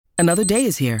Another day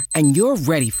is here, and you're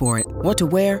ready for it. What to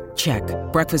wear? Check.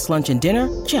 Breakfast, lunch, and dinner?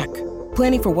 Check.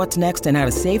 Planning for what's next and how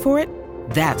to save for it?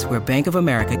 That's where Bank of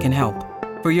America can help.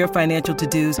 For your financial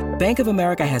to-dos, Bank of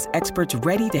America has experts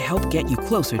ready to help get you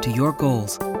closer to your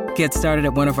goals. Get started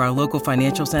at one of our local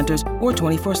financial centers or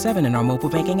 24/7 in our mobile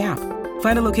banking app.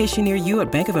 Find a location near you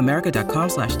at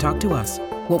bankofamerica.com/talktous.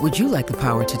 What would you like the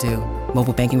power to do?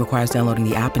 Mobile banking requires downloading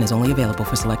the app and is only available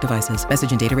for select devices.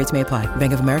 Message and data rates may apply.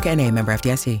 Bank of America N.A., member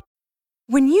FDIC.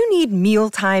 When you need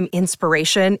mealtime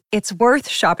inspiration, it's worth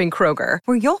shopping Kroger,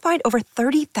 where you'll find over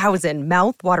 30,000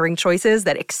 mouth-watering choices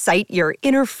that excite your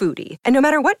inner foodie. And no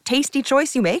matter what tasty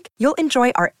choice you make, you'll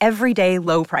enjoy our everyday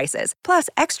low prices, plus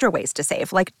extra ways to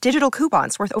save, like digital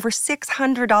coupons worth over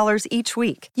 $600 each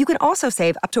week. You can also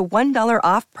save up to $1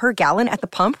 off per gallon at the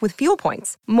pump with fuel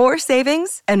points. More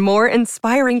savings and more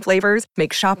inspiring flavors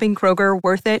make shopping Kroger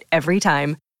worth it every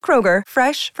time. Kroger,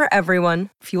 fresh for everyone.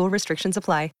 Fuel restrictions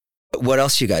apply. What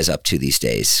else are you guys up to these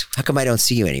days? How come I don't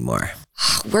see you anymore?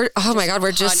 We're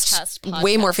just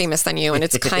way more famous than you, and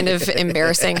it's kind of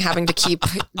embarrassing having to keep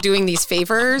doing these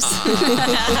favors.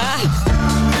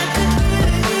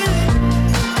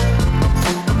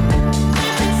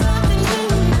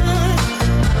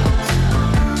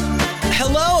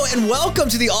 Hello and welcome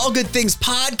to the All Good Things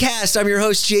podcast. I'm your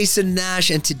host, Jason Nash,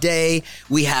 and today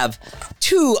we have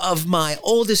two of my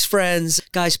oldest friends.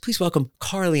 Guys, please welcome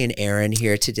Carly and Erin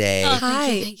here today.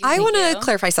 Hi. I want to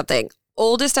clarify something.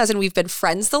 Oldest as in we've been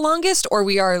friends the longest, or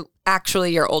we are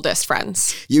actually your oldest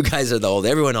friends? You guys are the old.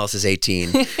 Everyone else is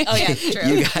 18. Oh, yeah, true.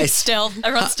 You guys. Still.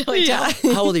 Everyone's still 18. Yeah.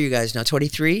 How old are you guys now?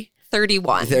 23?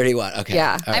 31. 31. Okay.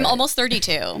 Yeah. All I'm right. almost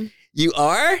 32. You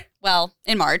are? Well,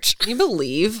 in March. Can you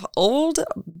believe? Old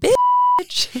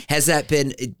bitch. Has that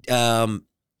been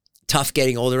tough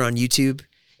getting older on YouTube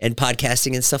and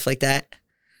podcasting and stuff like that?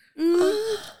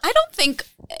 I don't think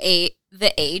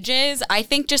the age is. I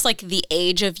think just like the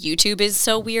age of YouTube is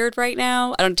so weird right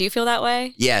now. Do you feel that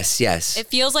way? Yes. It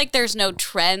feels like there's no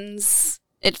trends.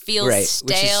 It feels Right,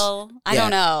 stale. I yeah.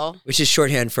 don't know. Which is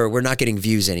shorthand for we're not getting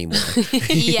views anymore.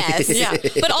 Yes. Yeah.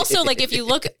 But also, like, if you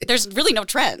look, there's really no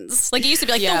trends. Like, it used to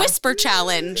be like the Whisper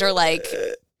Challenge or like,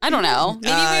 I don't know.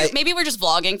 Maybe we're just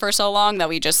vlogging for so long that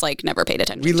we just like never paid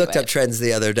attention to it. We looked up trends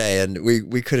the other day and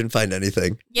we couldn't find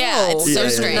anything. Yeah, it's so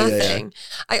strange. Nothing.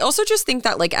 I also just think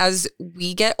that like as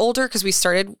we get older, because we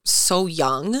started so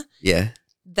young,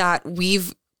 that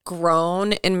we've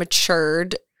grown and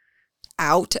matured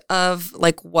out of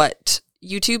like what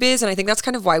YouTube is. And I think that's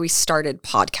kind of why we started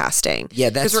podcasting.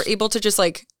 Yeah, because we're able to just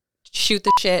like shoot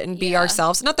the shit and be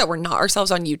ourselves. Not that we're not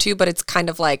ourselves on YouTube, but it's kind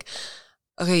of like,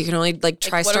 okay, you can only like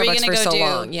try Starbucks for so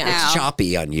long. Yeah. It's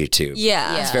choppy on YouTube.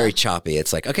 Yeah. It's very choppy.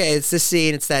 It's like, okay, it's this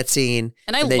scene, it's that scene.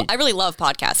 And I really love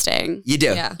podcasting. You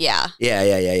do? Yeah.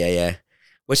 Yeah.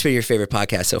 What's been your favorite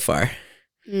podcast so far?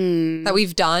 That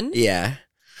we've done? Yeah.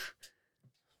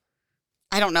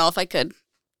 I don't know if I could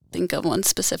think of one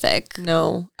specific.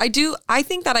 No. I do. I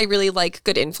think that I really like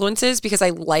Good Influences because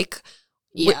I like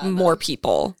more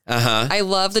people. I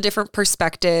love the different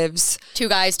perspectives. 2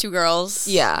 guys, 2 girls.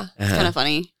 Yeah. It's kind of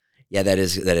funny. Yeah, that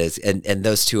is. And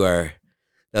those two are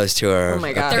oh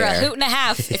my God. They're a hoot and a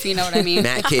half, if you know what I mean.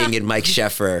 Matt King and Mike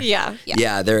Sheffer. Yeah.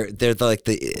 They're like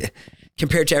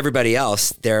compared to everybody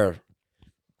else, they're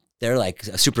like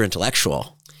super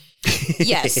intellectual.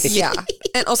 Yes. Yeah.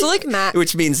 And also like Matt.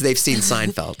 Which means they've seen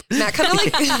Seinfeld. Matt kind of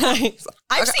like.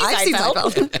 I've seen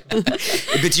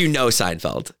Seinfeld. But you know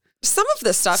Seinfeld. Some of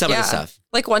this stuff, Some of the stuff.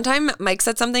 Like one time Mike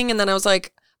said something and then I was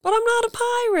like, but I'm not a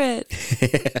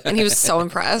pirate. And he was so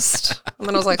impressed. And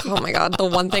then I was like, oh my God, the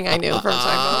one thing I knew from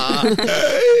Seinfeld.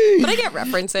 But I get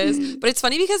references. But it's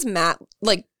funny because Matt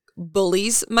like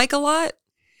bullies Mike a lot.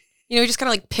 You know, he just kind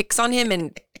of like picks on him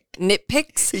and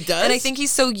nitpicks. He does? And I think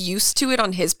he's so used to it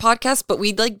on his podcast, but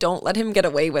we like don't let him get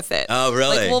away with it. Oh,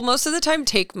 really? Like, we'll most of the time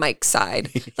take Mike's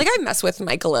side. Like I mess with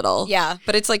Mike a little. Yeah.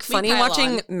 But it's like funny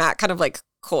watching Matt kind of like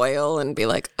coil and be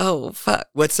like, oh, fuck.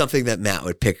 What's something that Matt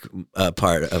would pick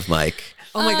apart of Mike?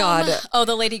 Oh my God. Oh,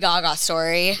 the Lady Gaga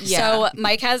story. Yeah. So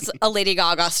Mike has a Lady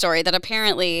Gaga story that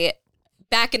apparently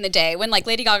back in the day when like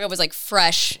Lady Gaga was like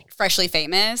freshly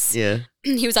famous. Yeah.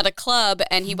 He was at a club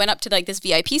and he went up to like this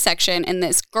VIP section and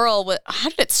this girl, how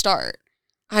did it start?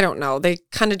 I don't know. They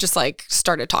kind of just like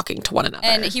started talking to one another.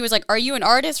 And he was like, are you an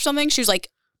artist or something? She was like,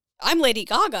 I'm Lady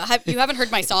Gaga. You haven't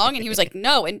heard my song? And he was like,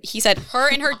 no. And he said,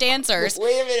 her and her dancers.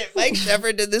 Wait a minute. Mike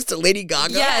Sheffer did this to Lady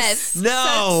Gaga? Yes.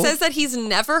 No. Says that he's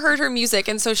never heard her music.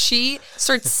 And so she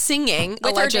starts singing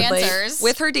with allegedly, her dancers.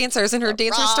 With her dancers. And her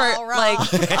dancers start like,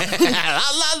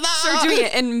 start doing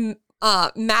it. And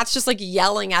Matt's just like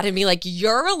yelling at him, being like,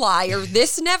 "You're a liar.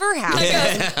 This never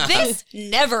happened. This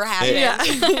never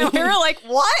happened." And we were like,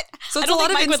 "What?" So it's a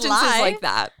lot of instances like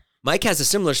that. Mike has a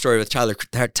similar story with Tyler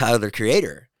the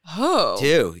Creator. Oh,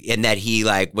 Too, in that he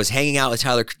like was hanging out with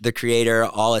Tyler the Creator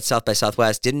all at South by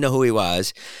Southwest, didn't know who he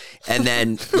was, and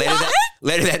then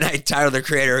later that night, Tyler the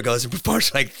Creator goes and performs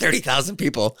for like 30,000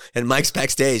 people, and Mike's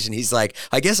backstage, and he's like,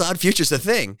 "I guess Odd Future's a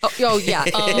thing." Oh yeah,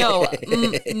 no,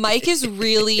 Mike is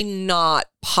really not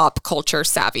pop culture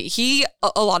savvy. He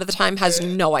a lot of the time has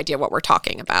no idea what we're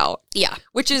talking about. Yeah,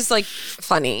 which is like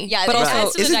funny. Yeah, but also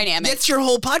adds to the dynamic. That's your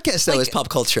whole podcast, though, is pop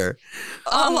culture.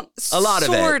 A lot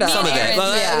of it, sort of. some of it, Erin,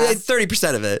 well,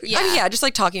 30% of it. Yeah. I mean, yeah, just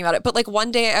like talking about it. But like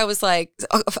one day I was like,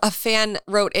 a fan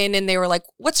wrote in and they were like,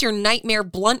 "What's your nightmare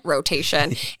blunt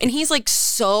rotation?" And he's like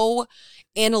so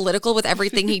analytical with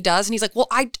everything he does. And he's like, "Well,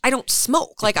 I don't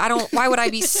smoke. Like, why would I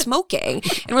be smoking?"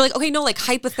 And we're like, "Okay, no, like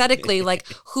hypothetically, like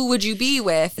who would you be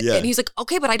with?" Yeah. And he's like,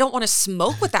 "Okay, but I don't want to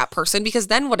smoke with that person because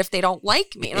then what if they don't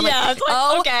like me?" And I'm like, it's like,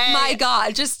 "Oh okay. my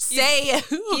God, just say he's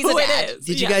who a it dad. is."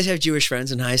 Did you guys have Jewish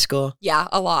friends in high school? Yeah,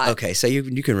 a lot. Okay, so you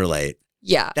can relate.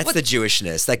 Yeah. That's the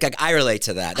Jewishness. Like I relate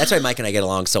to that. That's why Mike and I get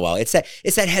along so well. It's that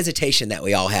hesitation that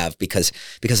we all have because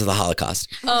of the Holocaust.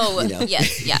 Oh, You know?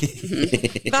 yes, yeah.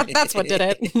 Mhm. That's what did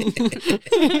it.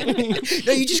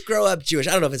 No, you just grow up Jewish.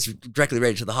 I don't know if it's directly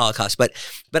related to the Holocaust, but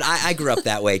I grew up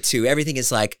that way too. Everything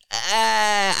is like,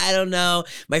 I don't know.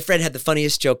 My friend had the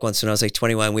funniest joke once when I was like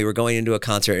 21. We were going into a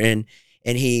concert and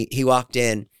he walked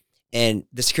in and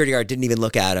the security guard didn't even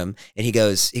look at him. And he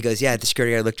goes, yeah, the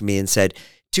security guard looked at me and said,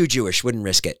 "Too Jewish, wouldn't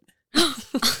risk it."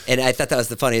 And I thought that was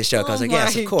the funniest joke. I was like,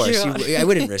 yes, of course. I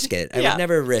wouldn't risk it. I would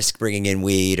never risk bringing in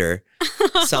weed or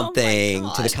something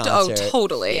to the concert. Oh,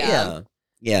 totally. Yeah.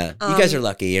 You guys are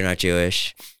lucky you're not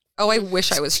Jewish. Oh, I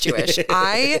wish I was Jewish.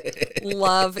 I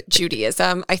love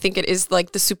Judaism. I think it is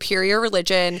like the superior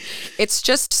religion. It's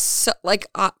just so, like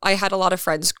I had a lot of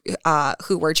friends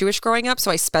who were Jewish growing up, so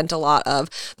I spent a lot of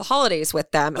the holidays with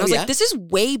them. And I was like, this is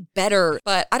way better.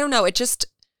 But I don't know.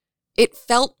 It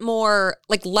felt more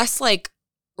like less like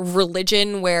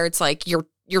religion where it's like you're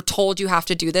told you have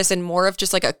to do this and more of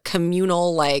just like a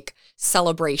communal like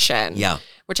celebration. Yeah.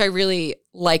 Which I really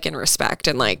like and respect.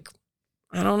 And like,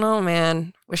 I don't know,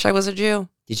 man. Wish I was a Jew.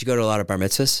 Did you go to a lot of bar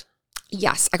mitzvahs?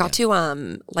 Yes. I got to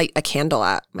light a candle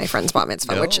at my friend's bat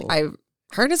mitzvah, which I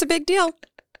heard is a big deal.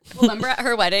 Remember at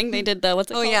her wedding, they did what's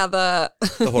it called? Oh, yeah. The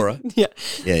hora?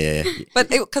 Yeah. But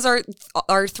because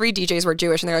our three DJs were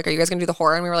Jewish and they're like, "Are you guys going to do the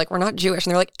hora?" And we were like, "We're not Jewish."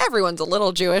 And they're like, "Everyone's a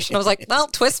little Jewish." And I was like, "Well,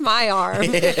 twist my arm."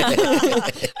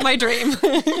 My dream.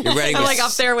 Your wedding I'm was, like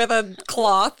up there with a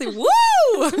cloth.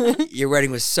 Woo! Your wedding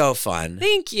was so fun.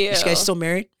 Thank you. Are you guys still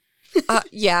married?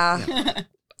 Yeah.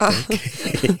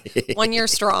 1 year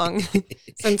strong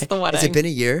since the wedding. Has it been a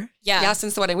year? Yeah,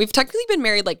 since the wedding. We've technically been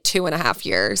married like 2.5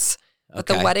 years. But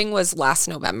the wedding was last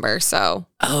November, so.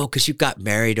 Oh, because you got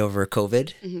married over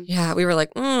COVID? Mm-hmm. Yeah, we were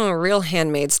like, real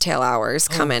Handmaid's Tale hours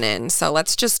coming in, so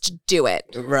let's just do it.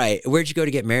 Right. Where'd you go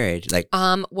to get married? Like,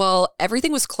 well,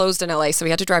 everything was closed in LA, so we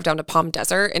had to drive down to Palm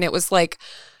Desert, and it was like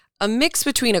a mix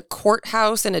between a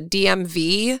courthouse and a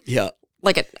DMV. Yeah.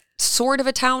 Like a sort of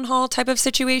a town hall type of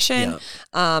situation.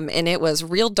 Yeah. And it was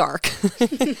real dark.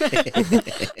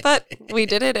 But we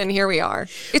did it and here we are.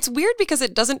 It's weird because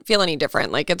it doesn't feel any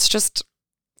different. Like it's just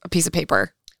a piece of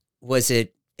paper. Was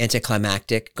it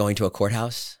anticlimactic going to a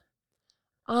courthouse?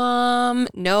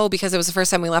 No, because it was the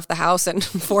first time we left the house in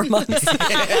 4 months.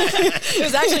 It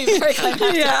was actually very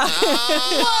climactic. Yeah.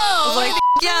 Whoa! Like,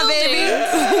 yeah,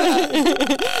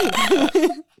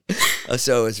 baby. Oh,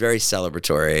 so it was very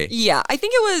celebratory. Yeah, I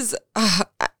think it was,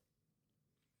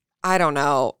 I don't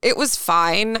know. It was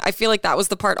fine. I feel like that was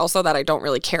the part also that I don't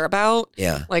really care about.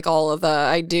 Yeah. Like all of the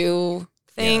I do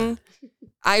thing. Yeah.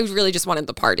 I really just wanted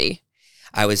the party.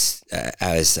 I was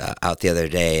out the other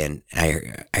day and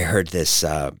I heard this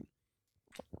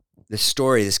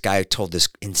story. This guy told this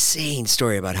insane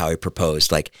story about how he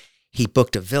proposed. Like he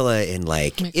booked a villa in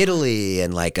like Italy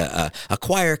and like a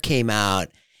choir came out.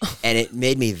 And it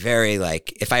made me very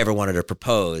like, if I ever wanted to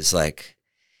propose, like,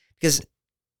 because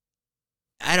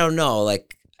I don't know,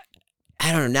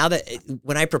 now that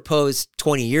when I proposed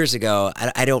 20 years ago,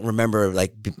 I don't remember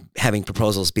like having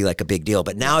proposals be like a big deal.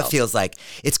 But now it feels like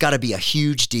it's got to be a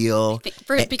huge deal.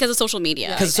 Because of social media.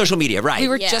 Because of social media, right. We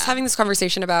were just having this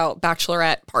conversation about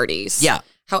bachelorette parties. Yeah.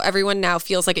 How everyone now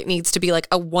feels like it needs to be like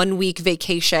a 1 week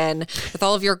vacation with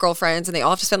all of your girlfriends and they all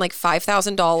have to spend like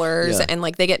 $5,000 and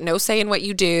like they get no say in what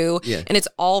you do. Yeah. And it's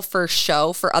all for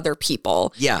show for other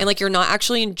people. Yeah. And like you're not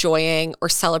actually enjoying or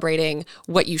celebrating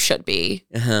what you should be.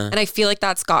 Uh-huh. And I feel like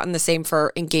that's gotten the same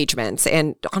for engagements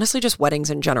and honestly just weddings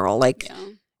in general. Like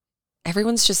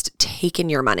everyone's just taking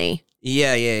your money.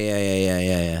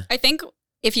 Yeah. I think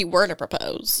if you were to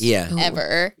propose, Yeah.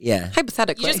 ever, Yeah.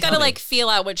 Hypothetically. you just gotta like feel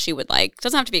out what she would like.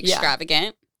 Doesn't have to be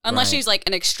extravagant, unless Right. she's like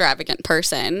an extravagant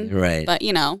person. Right. But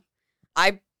you know,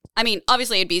 I mean,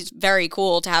 obviously it'd be very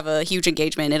cool to have a huge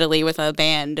engagement in Italy with a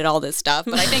band and all this stuff.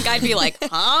 But I think I'd be like,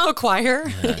 huh? A choir.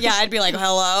 Yeah, I'd be like,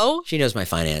 hello. She knows my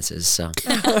finances, so.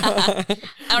 I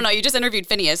don't know. You just interviewed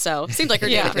Phineas, so it seems like you're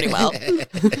doing it pretty well.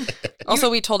 Also,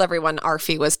 we told everyone our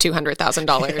fee was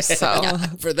 $200,000.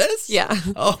 So For this? yeah.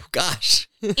 Oh, gosh.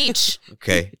 Each.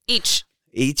 Okay. Each.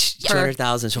 Each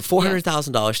 200,000, so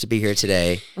 $400,000 to be here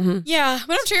today. Yeah,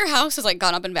 but I'm sure your house has like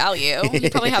gone up in value. You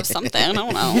probably have something. I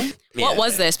don't know. What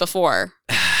was this before?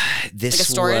 This Like a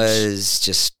storage? was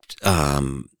just, we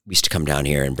used to come down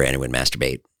here and Brandon would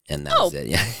masturbate. And that was it,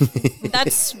 yeah.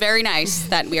 That's very nice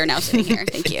that we are now sitting here.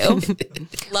 Thank you.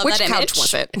 Love Which that couch image.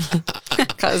 was it?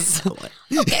 Because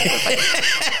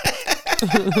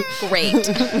Great.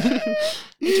 Thank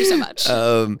you so much.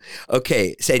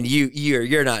 Okay, so and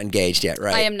you're not engaged yet,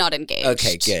 right? I am not engaged.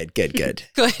 Okay, good. good.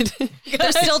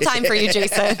 There's still time for you,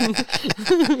 Jason.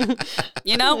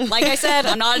 You know, like I said,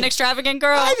 I'm not an extravagant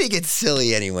girl. I think it's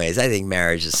silly anyways. I think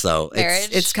marriage is so, Marriage?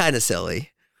 it's kind of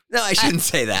silly. No, I shouldn't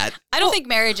say that. I don't think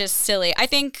marriage is silly. I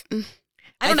think,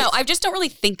 I don't know. I just don't really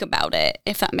think about it,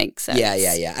 if that makes sense.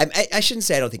 Yeah. I shouldn't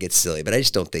say I don't think it's silly, but I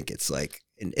just don't think it's like,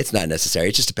 it's not necessary.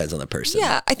 It just depends on the person.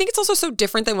 Yeah, I think it's also so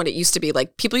different than what it used to be.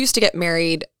 Like people used to get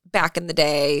married back in the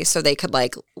day so they could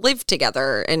like live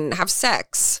together and have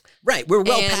sex. Right. We're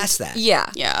well And- past that. Yeah.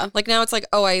 Yeah. Like now it's like,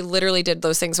 oh, I literally did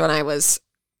those things when I was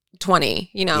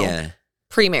 20, Yeah.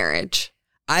 pre-marriage.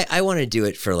 I want to do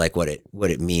it for like what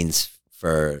it means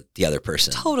for the other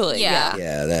person. Totally. Yeah.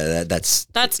 Yeah,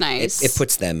 that's nice. it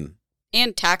puts them.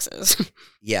 And taxes.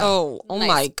 Yeah. Oh Nice.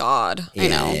 my God. yeah, I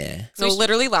know. Yeah. So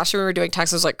literally last year we were doing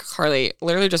taxes, I was like, Carly,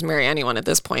 literally just marry anyone at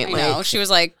this point. I Like, know. She was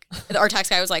like, our tax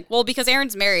guy was like, well, because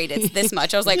Erin's married, it's this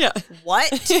much. I was like, Yeah.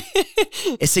 what?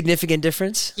 A significant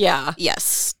difference? Yeah.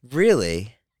 Yes.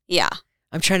 Really? Yeah.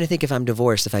 I'm trying to think if I'm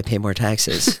divorced if I pay more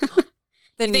taxes.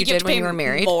 Than you Think have did to when pay you were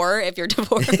married. more if you're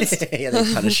divorced. Yeah,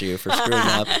 they punish you for screwing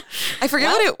up. I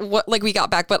forget what like we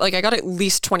got back, but like I got at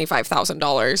least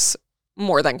 $25,000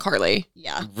 more than Carly.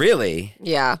 Yeah. Really?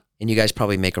 Yeah. And you guys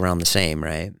probably make around the same,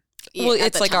 right? Well, At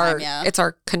it's the like time, our yeah. it's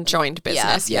our conjoined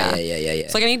business. Yeah. Yeah.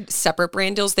 It's like any separate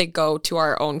brand deals, they go to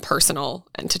our own personal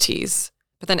entities,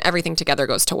 but then everything together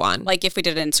goes to one. Like if we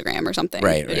did an Instagram or something,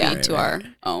 Right, it would right, be to right, our right.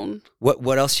 own.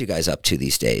 What else you guys up to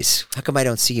these days? How come I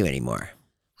don't see you anymore?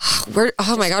 We're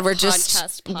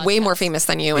just Podcast. way more famous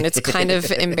than you, and it's kind of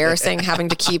embarrassing having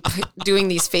to keep doing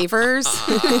these favors.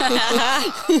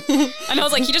 And I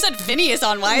was like, he just had Phineas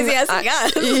on. Why is he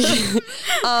asking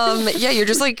us? Yeah, you're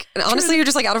just like honestly, you're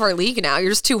just like out of our league now.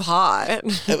 You're just too hot.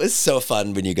 It was so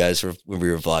fun when we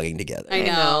were vlogging together. I It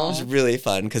know. was really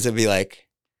fun because it'd be like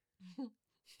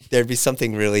there'd be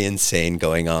something really insane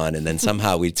going on, and then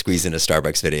somehow we'd squeeze in a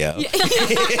Starbucks video. You're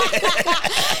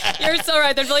so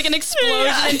right. There'd be like an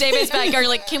explosion in David's backyard. You're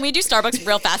like, can we do Starbucks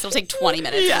real fast? It'll take 20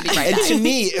 minutes. We'll be right And back. to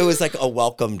me, it was like a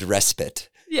welcomed respite.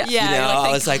 Yeah. Yeah. You know, you're I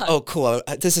thank was like, God. oh, cool.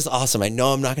 This is awesome. I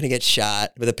know I'm not going to get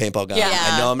shot with a paintball gun. Yeah.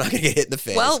 I know I'm not going to get hit in the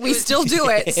face. Well, we still do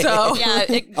it. So Yeah.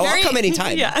 oh, I'll come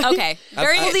anytime. Okay.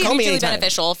 Very call me mutually anytime.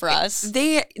 beneficial for us.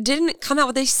 they didn't come out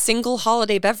with a single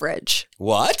holiday beverage.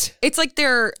 What? It's like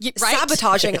they're right.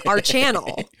 sabotaging our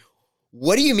channel.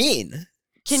 What do you mean?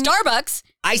 Starbucks,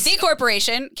 C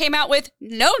Corporation, came out with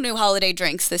no new holiday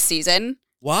drinks this season.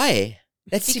 Why?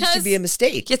 That seems to Because- be a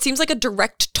mistake. It seems like a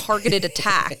direct targeted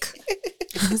attack.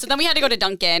 So then we had to go to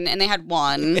Dunkin', and they had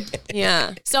one.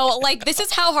 Yeah. So, like, this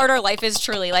is how hard our life is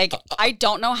truly. Like, I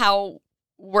don't know how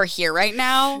we're here right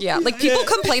now. Yeah. Like people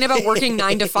complain about working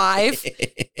 9 to 5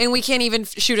 and we can't even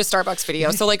shoot a Starbucks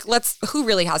video. So like, who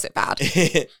really has it bad?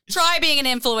 Try being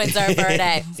an influencer for a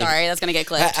day. Sorry, that's going to get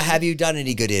clipped. Have you done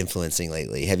any good influencing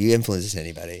lately? Have you influenced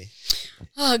anybody?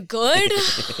 Good?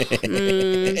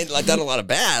 I've done a lot of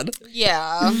bad.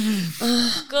 Yeah.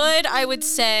 Good, I would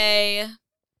say.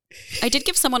 I did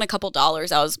give someone a couple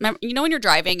dollars. You know when you're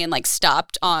driving and like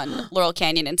stopped on Laurel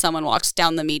Canyon and someone walks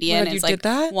down the median What, and you is like did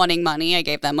that? wanting money? I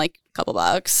gave them like a couple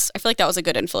bucks. I feel like that was a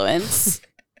good influence.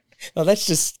 Well, that's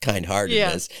just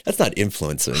kind-heartedness. That's not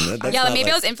influencing. That's Yeah, not maybe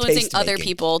like I was influencing other taste-making.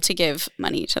 people to give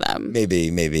money to them. Maybe.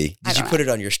 I Did you don't put it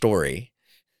on your story?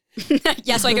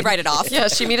 Yeah, so I could write it off. Yeah,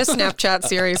 she made a Snapchat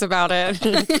series about it.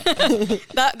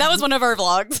 That was one of our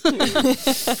vlogs.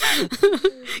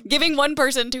 Giving one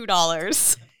person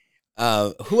 $2.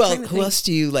 Who else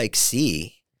do you like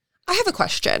see? I have a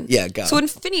question. Yeah, go. So when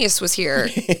Phineas was here,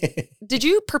 did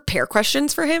you prepare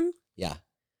questions for him? Yeah.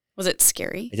 Was it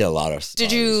scary? I did a lot of.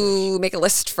 Did you make a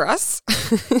list for us?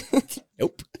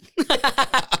 Nope.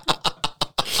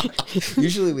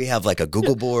 Usually we have like a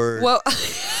Google board. Well,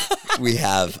 we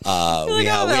have we don't know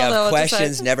have what to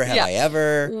questions. say. Never have Yeah. I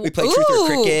ever. We play Truth or Ooh.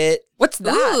 Cricket. what's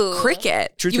that? Ooh.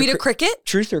 Cricket. Truth you or eat a cricket?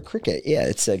 Truth or Cricket. Yeah,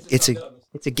 it's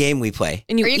a game we play.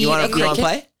 And you eat You a want to cricket?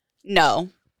 play? No,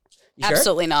 You sure?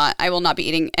 absolutely not. I will not be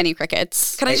eating any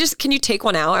crickets. Can you take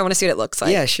one out? I want to see what it looks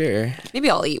like. Yeah, sure. Maybe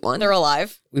I'll eat one. They're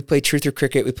alive. We play Truth or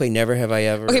Cricket. We play Never Have I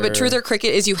Ever. Okay, but truth or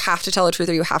cricket is you have to tell the truth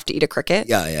or you have to eat a cricket.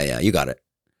 Yeah. You got it.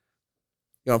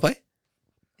 You want to play?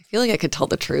 I feel like I could tell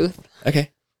the truth. Okay.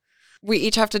 We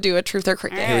each have to do a truth or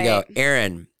cricket. Here we go. All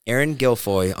right. Erin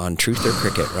Guilfoyle on Truth or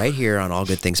Cricket right here on All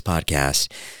Good Things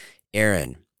Podcast.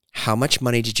 Erin, how much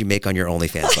money did you make on your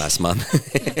OnlyFans last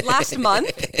month? Last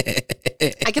month?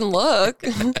 I can look.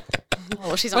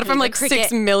 Oh, she's What if I'm like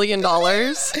 $6 million?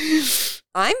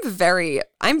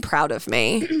 I'm proud of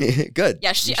me. Good.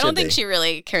 Yeah, You I don't should think be. she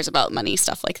really cares about money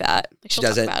stuff like that. Like, she'll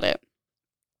doesn't? talk about it.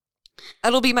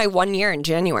 It'll be my 1 year in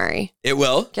January. It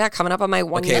will? Yeah, coming up on my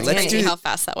 1 Okay, year. let's Crazy do- how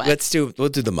fast that went. We'll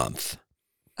do the month.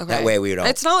 Okay. That way we don't.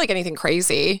 It's not like anything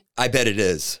crazy. I bet it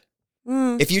is.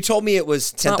 Mm. If you told me it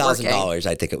was not $10,000,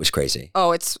 I'd think it was crazy.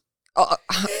 Oh, it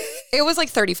was like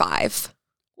 35.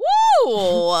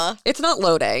 Woo! It's not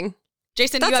loading.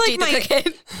 Jason, That's you have like to eat the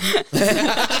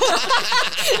cricket.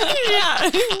 Yeah.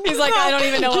 He's like, I don't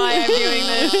even know why I'm doing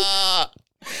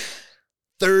this.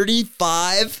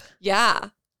 35? Yeah.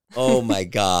 Oh my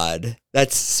God.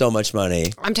 That's so much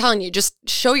money. I'm telling you, just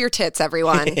show your tits,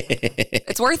 everyone.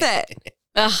 It's worth it.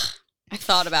 Ugh, I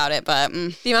thought about it, but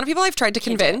The amount of people I've tried to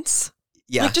convince,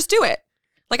 Yeah. like, just do it.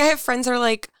 Like, I have friends that are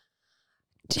like,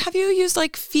 have you used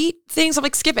like feet things? I'm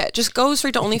like, skip it. Just go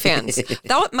straight to OnlyFans.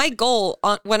 That was my goal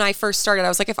when I first started. I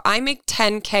was like, if I make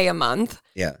 $10K a month,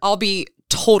 Yeah. I'll be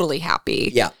totally happy.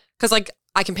 Yeah. Because like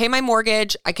I can pay my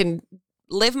mortgage, I can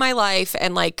live my life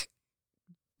and like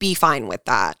be fine with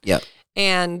that. Yeah.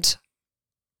 And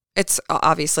it's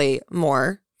obviously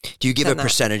more. Do you give a than that.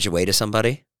 percentage away to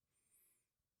somebody?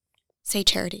 say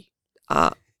charity.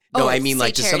 No, I say mean,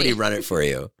 like, does somebody charity. run it for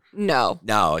you? No.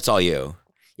 No, it's all you.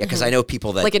 Yeah, because I know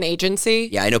people that Like an agency.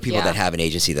 Yeah, I know people Yeah. that have an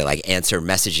agency that like answer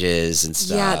messages and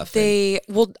stuff. Yeah, and- they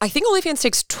well, I think OnlyFans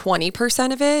takes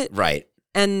 20% of it. right.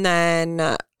 And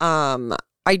then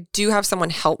I do have someone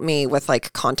help me with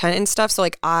like content and stuff. So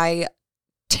like I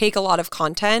take a lot of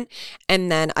content and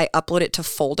then I upload it to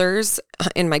folders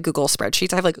in my Google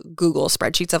spreadsheets. I have like Google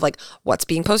spreadsheets of like what's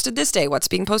being posted this day, what's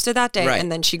being posted that day. Right.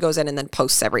 And then she goes in and then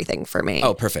posts everything for me.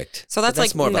 Oh, perfect. So that's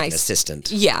like more of like an nice.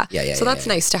 assistant. Yeah. Yeah. So that's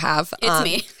nice to have. It's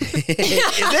me.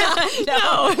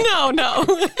 No.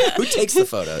 Who takes the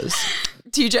photos?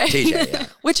 TJ. TJ, yeah.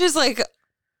 Which is like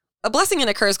a blessing and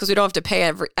a curse because we don't have to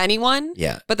pay anyone.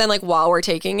 Yeah. But then like while we're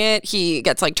taking it, he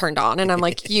gets like turned on and I'm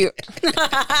like, you.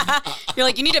 You're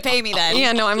like, you need to pay me then.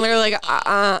 Yeah, no, I'm literally like,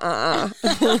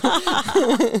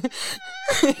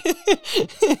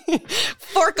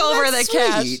 fork over the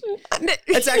cash.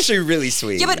 That's actually really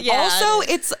sweet. Yeah, but Yeah.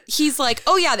 also he's like,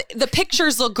 oh yeah, the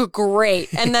pictures look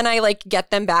great. And then I like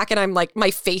get them back and I'm like,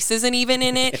 my face isn't even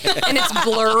in it and it's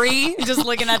blurry. Just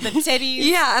looking at the titties.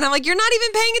 Yeah. And I'm like, you're not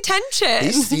even paying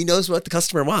attention. he knows what the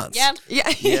customer wants. Yeah.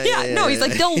 Yeah. No, he's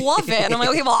like, they'll love it. And I'm like,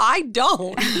 okay, well, I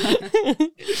don't.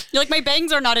 You're like, my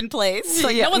bangs are not in place. So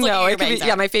yeah, no one's looking at your it could be, bangs.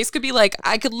 yeah, my face could be like,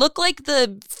 I could look like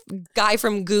the guy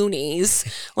from Goonies,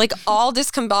 like all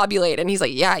discombobulated. And he's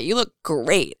like, yeah, you look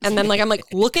great. And then like, I'm like,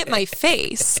 look at my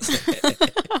face.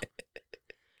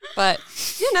 But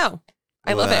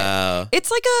I love it.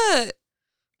 It's like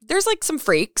there's like some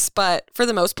freaks, but for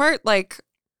the most part, like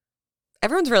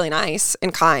everyone's really nice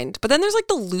and kind. But then there's like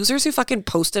the losers who fucking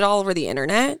post it all over the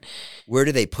internet. Where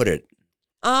do they put it?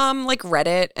 Like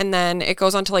Reddit, and then it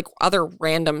goes on to like other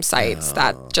random sites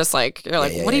that just like you're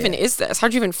like, what even is this?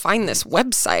 How'd you even find this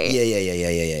website?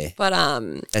 Yeah. But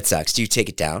That sucks. Do you take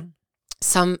it down?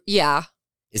 yeah.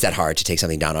 Is that hard to take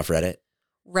something down off Reddit?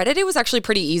 Reddit, it was actually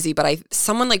pretty easy, but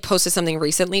someone like posted something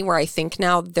recently where I think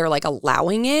now they're like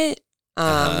allowing it.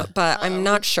 But I'm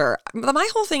not sure. But my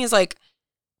whole thing is like,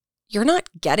 you're not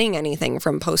getting anything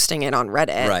from posting it on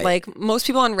Reddit. Right. Like most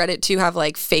people on Reddit too have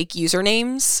like fake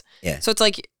usernames. Yeah. So it's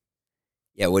like,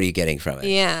 Yeah, what are you getting from it?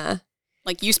 yeah.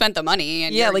 Like, you spent the money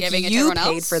and Yeah, you're like giving it to you everyone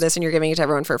paid else. for this and you're giving it to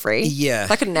everyone for free. Yeah.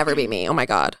 That could never be me. Oh my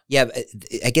God. Yeah, but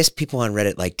I guess people on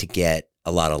Reddit like to get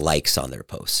a lot of likes on their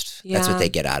post. That's Yeah. what they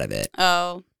get out of it.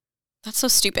 Oh. That's so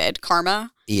stupid.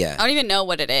 Karma. Yeah. I don't even know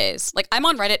what it is. Like, I'm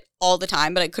on Reddit all the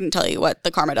time, but I couldn't tell you what the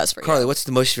karma does for Carly, you. what's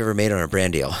the most you've ever made on a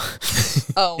brand deal?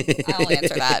 Oh, I'll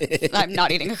answer that. I'm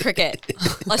not eating a cricket.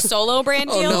 A solo brand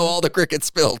deal? Oh no, all the crickets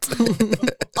spilled.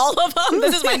 All of them?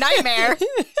 This is my nightmare.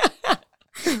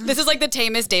 This is like the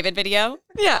tamest David video.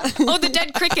 Yeah. Oh, the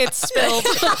dead crickets spilled.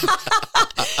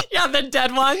 Yeah, the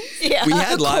dead one. Yeah. We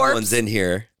had live corpse. ones in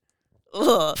here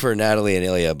Ugh. for Natalie and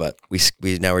Ilya, but we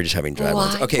now we're just having dry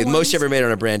ones. Live Okay, the most you ever made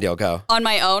on a brand deal, go. On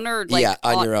my own or like yeah,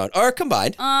 on your own. Or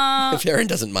combined. Uh, If Erin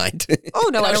doesn't mind. Oh,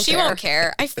 no, I no, don't she care. won't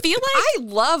care. I feel like I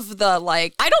love the,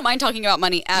 like, I don't mind talking about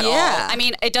money at all. Yeah. I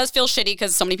mean, it does feel shitty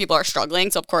because so many people are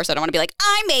struggling. So of course I don't want to be like,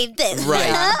 I made this. Right.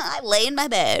 I lay in my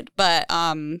bed. But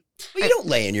Well, you don't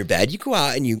lay in your bed. You go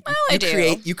out and you I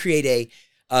do. create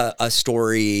a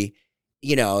story.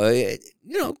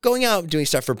 Going out and doing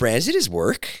stuff for brands. It is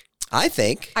work. I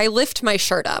think. I lift my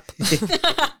shirt up.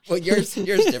 Well, yours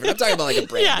different. I'm talking about like a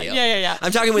brand deal. Yeah.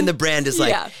 I'm talking when the brand is like,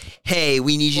 Yeah. hey,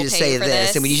 we need you We'll to pay say you for this,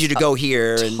 this. and we need you to go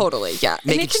here. And Totally, yeah.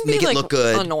 Make And it- can make be, it like, look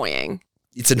good. annoying.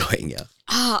 It's annoying, yeah.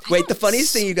 I Wait, don't the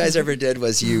funniest thing you guys ever did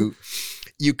was you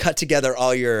cut together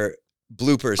all your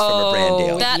bloopers from a brand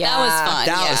deal. That was Yeah. fun.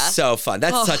 That yeah. was so fun.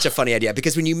 That's such a funny idea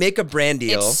because when you make a brand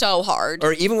deal, It's so hard.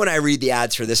 or even when I read the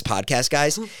ads for this podcast,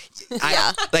 guys,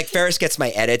 like Ferris gets my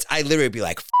edits, I literally be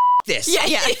like, F this. yeah.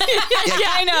 Yeah,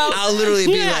 I know. I'll literally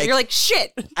be like, you're like,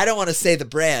 shit. I don't want to say the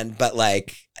brand, but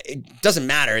like, it doesn't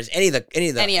matter. It's any of the Any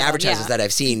of them, advertisements yeah. that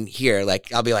I've seen here,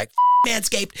 like, I'll be like,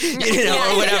 Manscaped,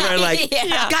 or whatever. Like,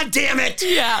 Yeah. God damn it.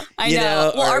 Yeah. I You know.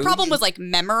 know, Well, or- our problem was like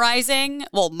memorizing.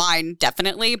 Well, mine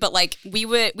definitely, but like we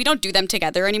don't do them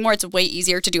together anymore. It's way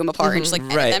easier to do them apart and just like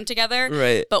edit Right. them together.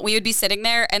 Right. But we would be sitting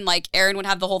there and like Erin would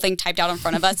have the whole thing typed out in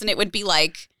front of us and it would be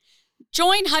like,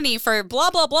 join Honey for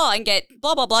blah, blah, blah and get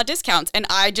blah, blah, blah discounts. And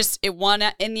it one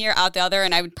in the ear, out the other.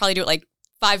 And I would probably do it like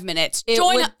 5 minutes. It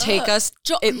would take us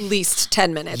at least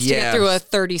 10 minutes to Yeah. get through a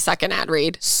 30-second ad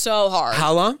read. so hard.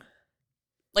 How long?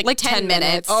 Like 10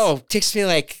 minutes. Oh, it takes me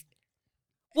like,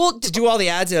 Well, to do all the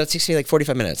ads, it takes me like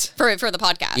 45 minutes. For the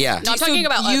podcast. Yeah. No, I'm talking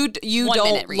about you 1 don't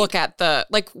minute read. look at the,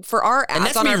 like, for our ads And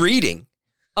that's on me our reading.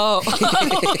 Oh.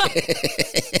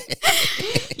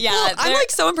 Yeah. Well, I'm they're-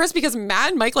 like so impressed because Matt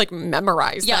and Mike like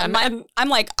memorize yeah, them. And I'm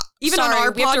like, even sorry, on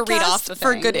our we have to read podcast off the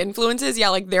for thing. good influences, yeah,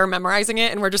 like they're memorizing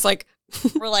it and we're just like,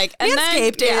 We're like, and then,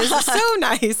 Manscaped is so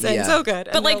nice and Yeah. so good.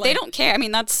 But like, they don't care. I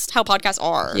mean, that's how podcasts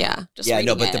are. Yeah. Just Yeah,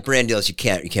 no, reading but the it. brand deals, you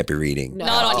can't be reading. No.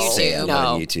 Not on I'll say YouTube. it No.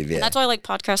 on YouTube, yeah. And that's why I like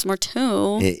podcasts more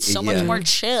too. So much yeah. more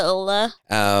chill.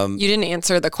 You didn't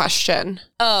answer the question.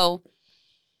 Oh,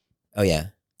 Oh, yeah.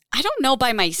 I don't know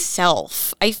by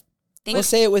myself. I think We'll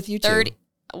say it with you too. 30.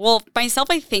 Well, myself,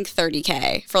 I think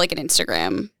 30K for like an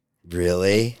Instagram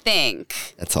Really?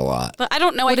 think. That's a lot. But I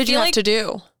don't know. What I did you feel have like to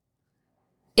do?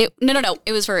 No.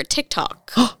 It was for a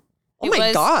TikTok. Oh It my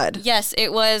was- God. Yes,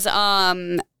 it was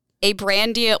a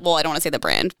brand deal. Well, I don't want to say the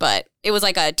brand, but it was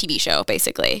like a TV show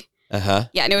basically. Uh-huh.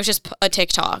 Yeah, and it was just a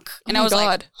TikTok. And Oh I my was like,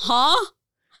 God. huh?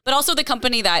 But also the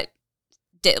company that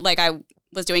did like I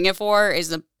was doing it for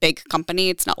is a big company.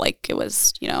 It's not like it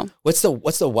was, What's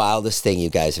the wildest thing you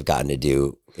guys have gotten to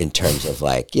do in terms of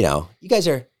like, you guys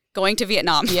are going to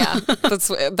Vietnam. Yeah,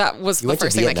 that was You the went to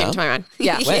first thing that came Vietnam? to my mind.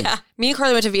 Yeah. When? Yeah. Me and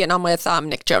Carly went to Vietnam with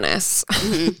Nick Jonas.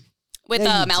 With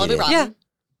No, you Malibu didn't. Rum. Yeah.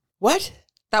 what?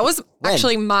 That was When?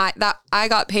 actually I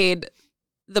got paid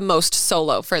the most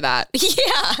solo for that.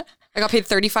 Yeah. I got paid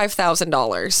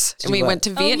 $35,000 and we what? went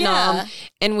to Oh, Vietnam yeah.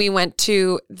 and we went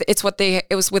to, it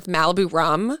was with Malibu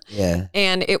Rum Yeah.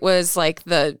 and it was like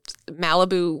the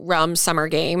Malibu Rum Summer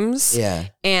Games. Yeah.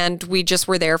 And we just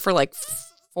were there for like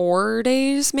 4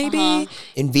 days maybe. Uh-huh.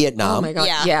 In Vietnam. Oh my God.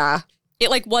 Yeah. Yeah. It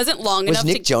like wasn't long Was enough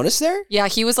Nick to Jonas there? Yeah,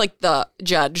 he was like the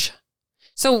judge.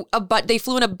 So, but they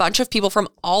flew in a bunch of people from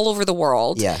all over the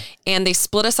world. Yeah. And they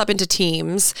split us up into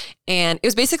teams. And it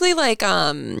was basically like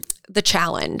The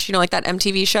Challenge, like that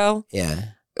MTV show. Yeah.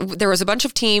 There was a bunch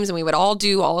of teams and we would all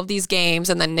do all of these games.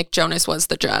 And then Nick Jonas was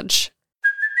the judge.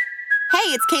 Hey,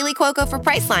 it's Kaylee Cuoco for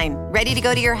Priceline. Ready to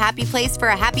go to your happy place for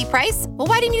a happy price? Well,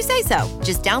 why didn't you say so?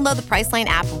 Just download the Priceline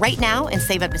app right now and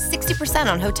save up to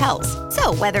 60% on hotels.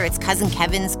 So whether it's Cousin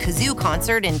Kevin's Kazoo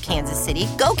Concert in Kansas City,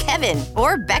 go Kevin,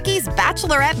 or Becky's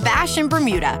Bachelorette Bash in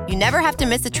Bermuda, you never have to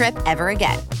miss a trip ever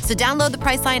again. So download the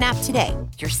Priceline app today.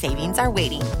 Your savings are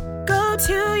waiting. Go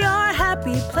to your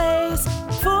happy place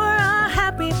for a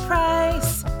happy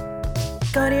price.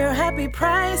 Go to your happy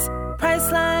price,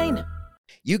 Priceline.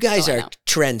 You guys Oh, I are know.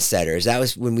 trendsetters. That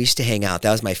was when we used to hang out. That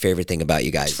was my favorite thing about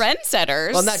you guys.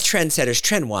 trendsetters. Well, not trendsetters,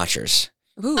 trend watchers.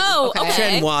 Ooh, Oh, okay.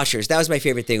 Trend watchers. That was my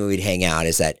favorite thing when we'd hang out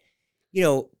is that,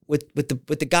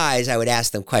 with the guys, I would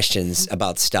ask them questions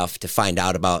about stuff to find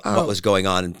out about what was going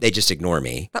on, and they just ignore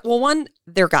me. Well, one,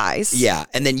 they're guys. Yeah,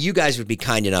 and then you guys would be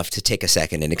kind enough to take a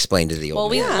second and explain to the old Well,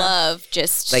 we man. love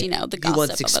just, Like, the you gossip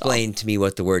once of it explained to me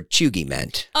what the word chuggy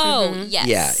meant. all. Oh,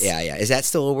 yes. Yeah. Is that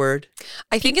still a word?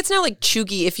 I think it's now like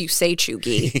chuggy if you say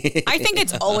chuggy. I think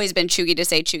it's always been chuggy to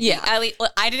say chuggy. Yeah.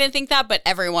 I didn't think that, but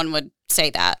everyone would say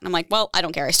that. And I'm like, well, I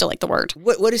don't care. I still like the word.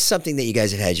 What is something that you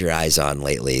guys have had your eyes on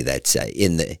lately that's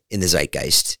in the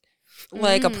zeitgeist?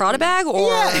 Like a Prada bag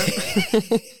or...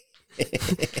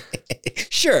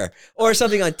 Sure. Or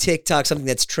something on TikTok, something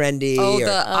that's trendy.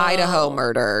 the Idaho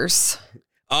murders.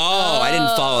 I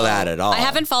didn't follow that at all. I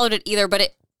haven't followed it either, but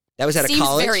it That was at a seems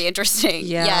college? very interesting.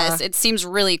 Yeah. Yes, it seems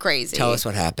really crazy. Tell us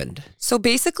what happened. So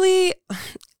basically,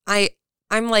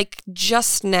 I'm like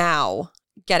just now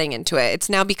getting into it. It's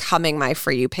now becoming my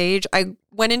For You page. I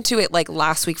went into it like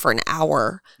last week for an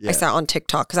hour. I sat on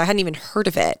TikTok because I hadn't even heard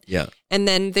of it. Yeah. And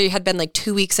then they had been like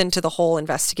 2 weeks into the whole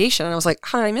investigation. And I was like,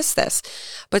 how did I miss this?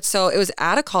 But so it was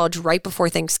at a college right before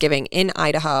Thanksgiving in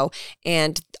Idaho.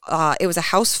 And it was a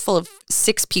house full of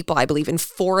 6 people, I believe, and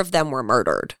 4 of them were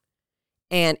murdered.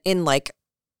 And in like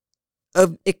a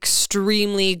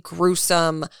extremely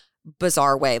gruesome,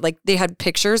 bizarre way. Like they had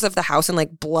pictures of the house and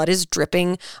like blood is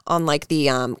dripping on like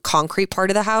the concrete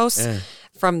part of the house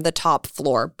from the top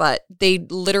floor, but they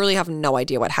literally have no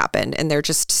idea what happened and they're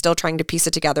just still trying to piece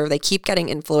it together. They keep getting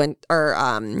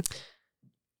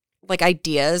like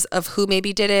ideas of who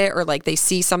maybe did it, or like they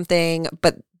see something,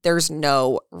 but there's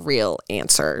no real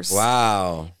answers.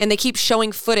 Wow. And they keep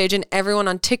showing footage and everyone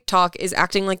on TikTok is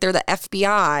acting like they're the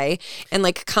FBI and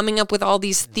like coming up with all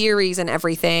these theories and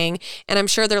everything. And I'm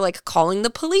sure they're like calling the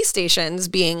police stations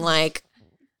being like,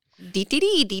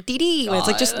 DTD, DTD. And it's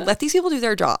like, just let these people do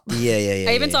their job. Yeah.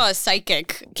 I even saw a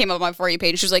psychic came up on my For You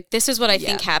page. She was like, this is what I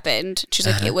think happened. She's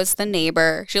like, it was the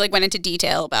neighbor. She like went into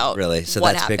detail about Really? So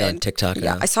what that's happened. big on TikTok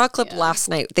now? I saw a clip last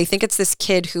night. They think it's this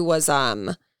kid who was,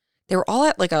 they were all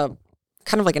at like a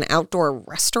kind of like an outdoor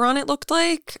restaurant, it looked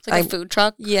like. It's like a food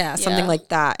truck. Yeah, something like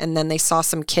that. And then they saw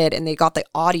some kid and they got the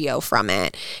audio from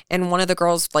it. And one of the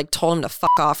girls like told him to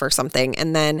fuck off or something.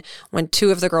 And then when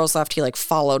 2 of the girls left, he like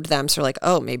followed them. So like,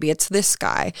 oh, maybe it's this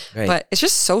guy. Right. But it's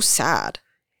just so sad.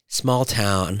 Small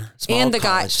town. And the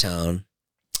college town.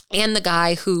 And the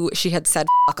guy who she had said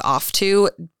fuck off to,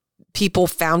 people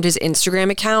found his Instagram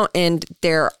account and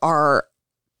there are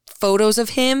photos of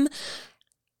him.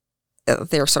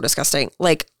 They're so disgusting.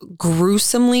 Like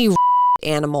gruesomely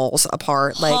animals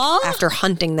apart, like after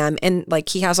hunting them. And like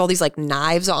he has all these like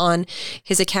knives on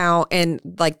his account and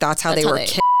like that's how they were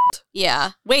killed.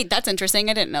 Yeah. Wait, that's interesting.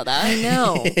 I didn't know that. I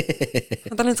know.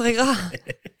 But then it's like,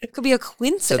 it could be a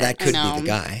coincidence. So that could be the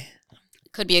guy.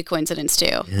 Could be a coincidence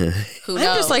too. Who knows?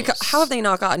 I'm just like, how have they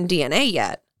not gotten DNA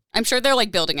yet? I'm sure they're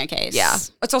like building a case. Yeah.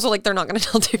 It's also like they're not going to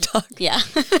tell TikTok. Yeah.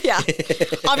 Yeah.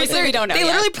 Obviously, we don't know. They yet.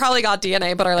 literally probably got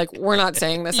DNA, but are like, we're not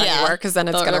saying this anywhere because then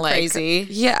it's They'll going to go like crazy.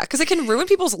 Yeah, because it can ruin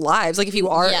people's lives. Like if you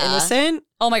are innocent.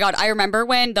 Oh my God. I remember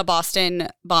when the Boston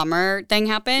bomber thing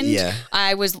happened. Yeah.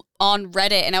 I was on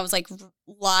Reddit and I was like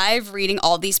live reading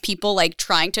all these people like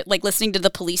trying to like listening to the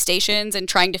police stations and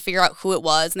trying to figure out who it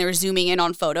was. And they were zooming in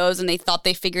on photos and they thought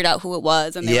they figured out who it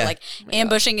was. And they were like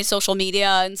ambushing his social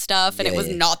media and stuff. And it was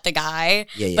not the guy.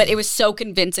 But it was so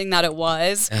convincing that it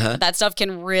was. That stuff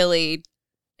can really...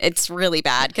 It's really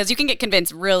bad because you can get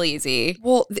convinced real easy.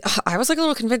 Well, I was like a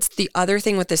little convinced. The other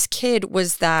thing with this kid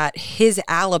was that his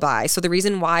alibi. So the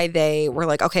reason why they were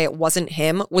like, okay, it wasn't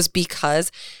him was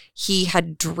because he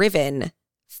had driven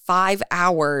 5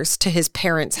 hours to his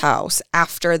parents' house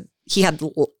after he had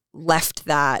left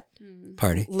that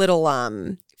party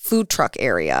little food truck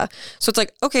area. So it's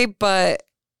like, okay, but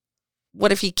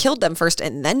what if he killed them first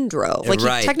and then drove? Like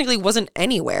he technically wasn't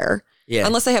anywhere. Yeah.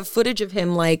 Unless they have footage of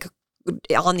him like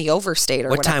on the overstate or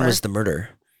whatever. What time was the murder?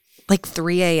 Like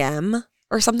 3 a.m.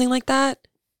 or something like that.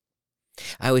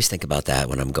 I always think about that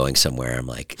when I'm going somewhere. I'm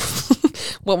like,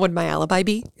 what would my alibi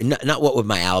be? Not what would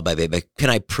my alibi be, but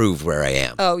can I prove where I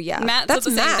am? Oh, yeah. Matt, that's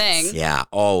the same thing. Yeah,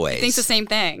 always. He thinks the same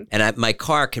thing. And my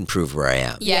car can prove where I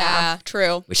am. Yeah,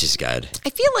 true. Which is good.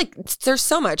 I feel like there's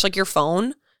so much, like your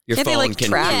phone. Your Can't phone they, like, can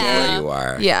track prove it? where you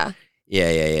are. Yeah.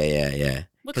 Yeah.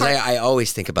 Because I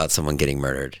always think about someone getting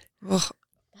murdered.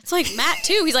 It's like Matt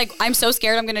too. He's like, I'm so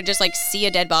scared I'm going to just like see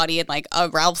a dead body in like a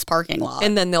Ralph's parking lot.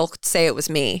 And then they'll say it was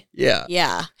me. Yeah.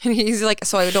 Yeah. And he's like,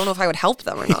 so I don't know if I would help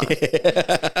them or not.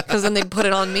 Because then they'd put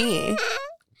it on me.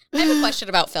 I have a question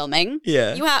about filming.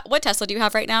 Yeah. What Tesla do you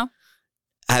have right now?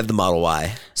 I have the Model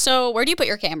Y. So where do you put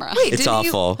your camera? Wait, It's didn't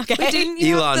awful. Wait, didn't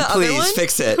you Elon, have the other please one?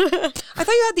 fix it. I thought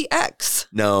you had the X.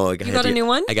 No, I got a new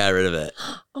one? I got rid of it.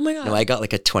 Oh my God. No, I got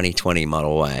like a 2020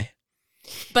 Model Y.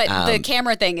 But the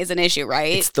camera thing is an issue,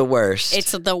 right? It's the worst.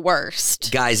 It's the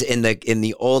worst. Guys, in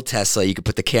the old Tesla, you could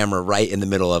put the camera right in the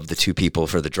middle of the two people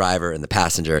for the driver and the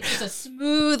passenger. It's a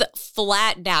smooth,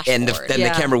 flat dashboard. And then the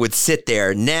camera would sit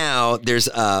there. Now there's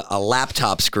a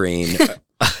laptop screen.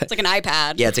 It's like an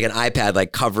iPad. Yeah, it's like an iPad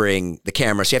like covering the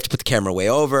camera. So you have to put the camera way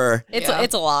over.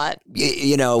 It's a lot.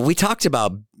 You know, we talked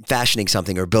about fashioning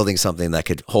something or building something that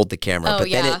could hold the camera,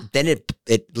 but then it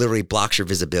literally blocks your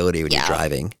visibility when you're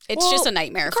driving. It's just a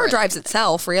nightmare. The car drives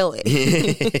itself, really.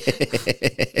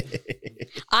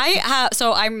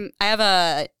 I have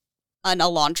an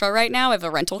Elantra right now. I have a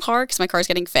rental car because my car's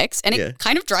getting fixed, and it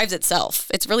kind of drives itself.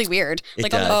 It's really weird. It on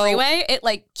does. the freeway, it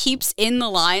like keeps in the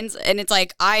lines, and it's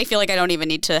like I feel like I don't even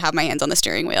need to have my hands on the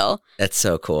steering wheel. That's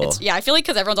so cool. I feel like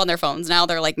because everyone's on their phones now,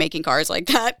 they're like making cars like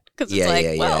that because it's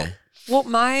like, Well,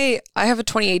 I have a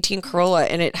 2018 Corolla,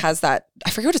 and it has that. I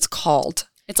forget what it's called.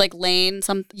 it's like lane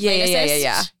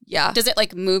assist. Yeah. Does it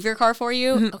like move your car for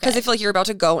you? Because if like you're about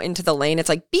to go into the lane, it's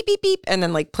like beep beep beep, and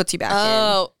then like puts you back in.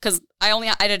 Oh, because I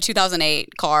had a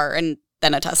 2008 car and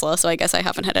then a Tesla, so I guess I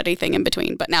haven't had anything in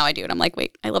between. But now I do, and I'm like,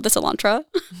 wait, I love this Elantra.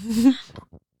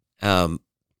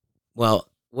 Well,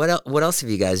 what else have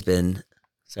you guys been?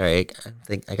 Sorry, I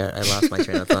think I lost my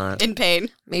train of thought. In pain.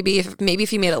 Maybe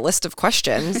if you made a list of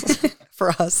questions for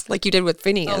us, like you did with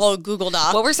Phineas. A little Google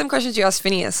Doc. What were some questions you asked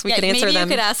Phineas? We could answer maybe them.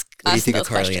 You could ask What do you us think those of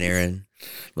Carly questions. and Erin?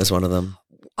 Was one of them.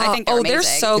 I think they're they're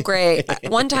amazing. so great.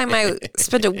 One time I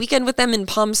spent a weekend with them in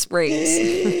Palm Springs.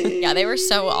 Yeah, they were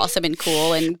so awesome and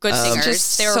cool and good singers.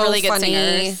 Just They were so really good funny,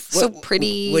 singers. so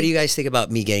pretty. What do you guys think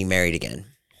about me getting married again?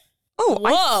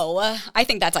 Whoa, I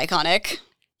think that's iconic.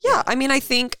 Yeah, I mean, I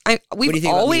think do you we've think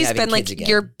about me always having been like kids again?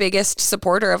 your biggest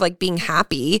supporter of like being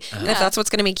happy, and if that's what's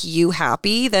going to make you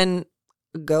happy, then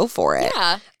go for it.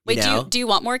 Yeah. Wait, You know? do you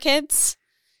want more kids?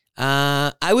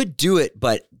 I would do it,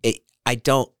 but I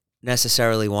don't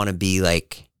necessarily want to be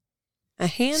like A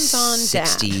hands-on dad.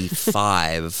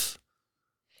 65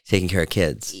 taking care of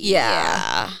kids.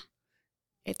 Yeah.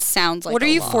 It sounds like What are a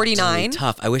you, lot. 49? Really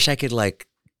tough. I wish I could like.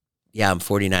 Yeah, I'm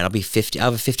 49. I'll be 50.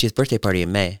 I'll have a 50th birthday party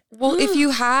in May. Well, if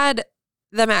you had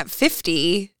them at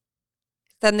 50,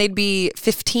 then they'd be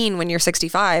 15 when you're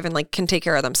 65 and like can take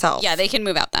care of themselves. Yeah, they can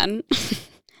move out then.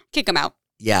 Kick them out.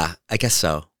 Yeah, I guess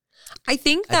so. I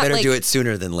think that I better like, do it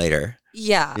sooner than later.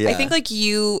 Yeah, Yeah. I think like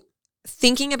you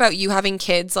thinking about you having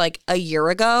kids like a year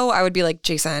ago, I would be like,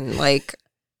 Jason, like,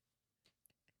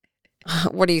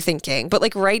 what are you thinking? But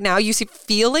like right now, you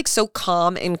feel like so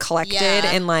calm and collected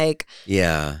and like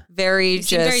very You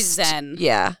seem very zen.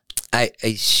 Yeah,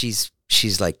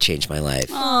 She's like changed my life.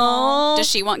 Aww. Does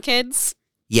she want kids?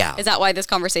 Yeah. Is that why this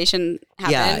conversation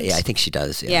happened? Yeah, I think she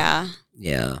does. Yeah.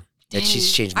 Yeah. That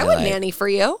she's changed my I life. would nanny for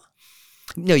you.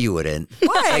 No, you wouldn't.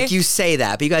 Why? Like you say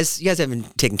that, but you guys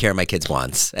haven't taken care of my kids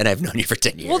once, and I've known you for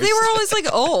 10 years. Well, they were always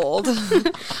like old.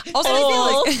 Also,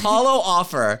 I feel like hollow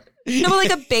offer. no, but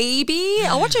like a baby.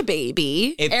 I'll watch a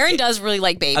baby. Erin does really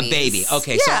like babies. A baby.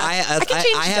 Okay, Yeah, so I can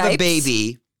change I have a diapers.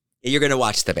 baby. You're gonna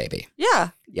watch the baby. Yeah.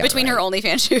 Yeah, Between right. her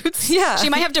OnlyFans shoots. Yeah. She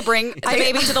might have to bring the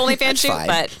baby to the OnlyFans That's shoot, fine.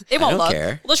 but it I won't don't look.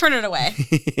 care. We'll turn it away.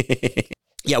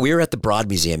 Yeah, we were at the Broad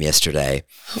Museum yesterday,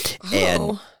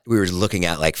 and we were looking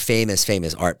at like famous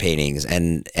art paintings,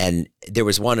 and there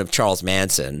was one of Charles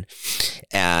Manson.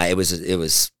 It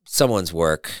was someone's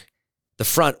work. The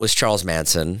front was Charles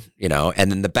Manson,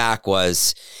 and then the back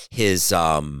was his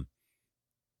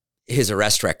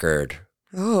arrest record,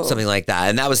 something like that,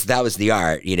 and that was the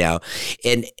art,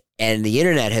 and the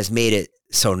internet has made it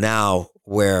so now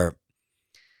where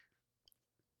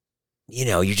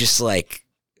you just like.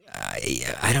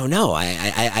 I don't know.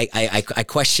 I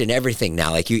question everything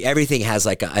now. Like everything has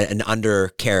like an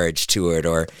undercarriage to it.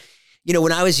 Or,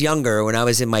 when I was younger, when I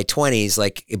was in my 20s,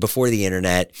 like before the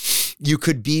internet, you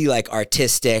could be like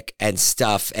artistic and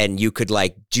stuff, and you could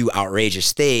like do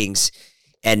outrageous things,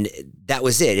 and that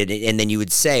was it. And then you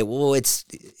would say, well, it's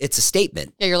a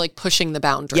statement. Yeah, you're like pushing the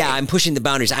boundary. Yeah, I'm pushing the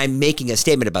boundaries. I'm making a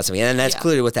statement about something. And that's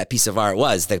clearly what that piece of art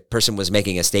was. The person was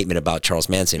making a statement about Charles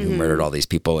Manson, who murdered all these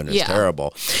people, and it was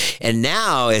terrible. And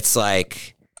now it's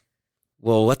like,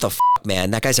 well, what the f***,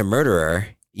 man? That guy's a murderer,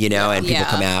 and people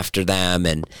come after them.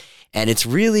 And it's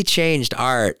really changed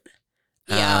art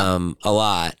a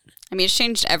lot. I mean, it's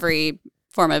changed every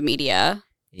form of media.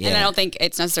 Yeah. And I don't think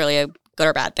it's necessarily a good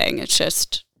or bad thing. It's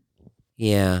just,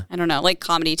 Yeah. I don't know, like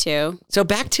comedy too. So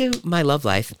back to my love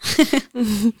life.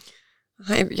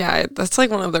 That's like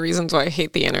one of the reasons why I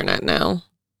hate the internet now.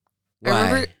 Why? I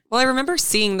remember, Well, I remember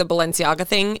seeing the Balenciaga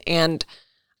thing and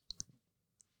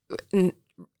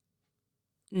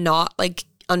not like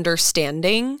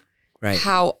understanding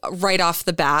how right off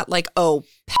the bat, like, oh,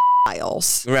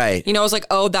 pedophiles. Right. You know, I was like,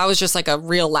 oh, that was just like a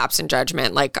real lapse in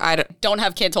judgment. Like, I don't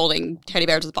have kids holding teddy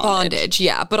bears with bondage.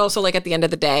 Yeah. But also, like, at the end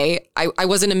of the day, I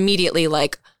wasn't immediately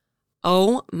like,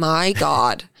 oh my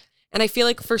God. And I feel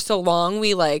like for so long,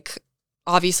 we like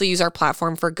obviously use our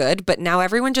platform for good, but now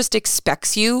everyone just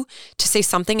expects you to say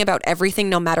something about everything,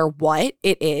 no matter what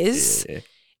it is.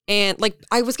 And like,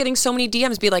 I was getting so many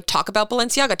DMs be like, talk about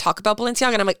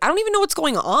Balenciaga. And I'm like, I don't even know what's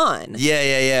going on.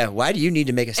 Yeah. Why do you need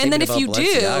to make a statement about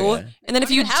Balenciaga? And then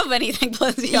if you have anything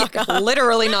Balenciaga.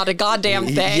 Literally not a goddamn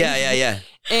thing. Yeah.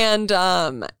 And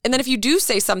then if you do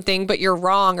say something, but you're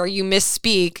wrong or you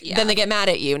misspeak, then they get mad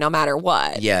at you no matter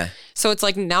what. Yeah. So it's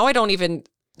like, now I don't even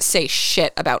say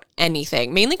shit about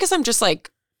anything, mainly because I'm just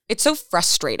like, it's so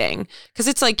frustrating because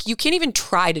it's like, you can't even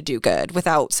try to do good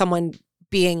without someone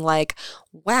being like,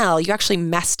 wow, you actually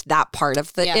messed that part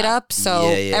of it up. So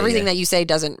everything that you say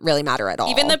doesn't really matter at all.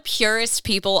 Even the purest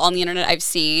people on the internet I've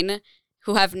seen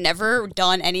who have never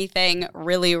done anything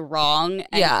really wrong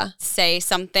and say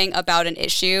something about an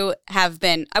issue have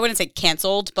been, I wouldn't say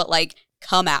canceled, but like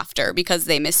come after because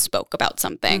they misspoke about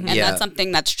something. And that's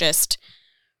something that's just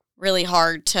really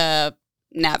hard to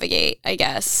navigate, I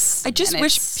guess. I just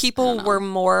wish people were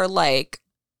more like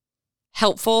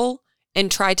helpful and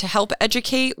try to help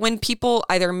educate when people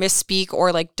either misspeak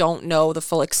or like don't know the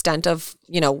full extent of,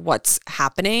 you know, what's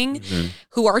happening,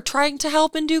 who are trying to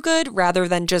help and do good rather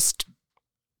than just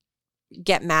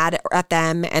get mad at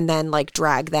them and then like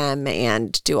drag them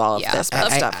and do all of this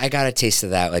stuff. I got a taste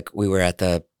of that. Like we were at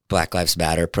the Black Lives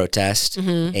Matter protest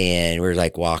and we were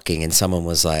like walking and someone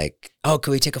was like, oh,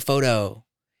 can we take a photo?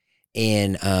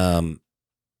 And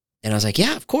I was like,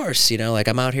 yeah, of course. You know, like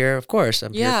I'm out here, of course.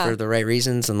 I'm here for the right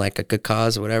reasons and like a good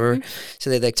cause or whatever. So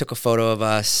they like took a photo of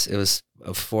us. It was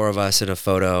 4 of us in a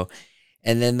photo.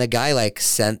 And then the guy like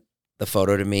sent the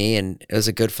photo to me and it was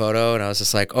a good photo. And I was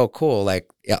just like, oh, cool. Like,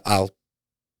 yeah, I'll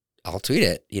tweet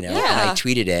it, you know? And I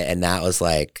tweeted it and that was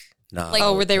like, no. Like,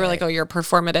 where they were like, oh, you're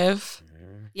performative.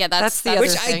 Yeah, that's the other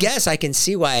which thing. I guess I can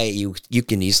see why you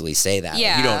can easily say that.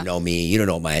 Yeah. Like, you don't know me. You don't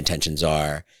know what my intentions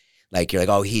are. Like, you're like,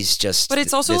 oh, he's just but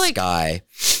it's also this like, guy.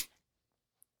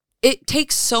 It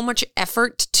takes so much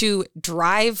effort to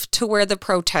drive to where the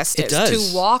protest is,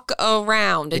 to walk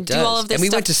around and do all of this and we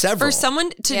stuff. went to several. For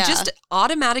someone to just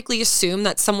automatically assume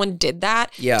that someone did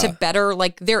that to better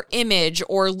like their image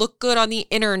or look good on the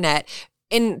internet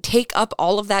and take up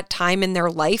all of that time in their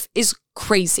life is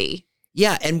crazy.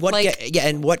 Yeah, and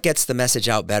what gets the message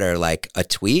out better, like a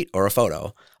tweet or a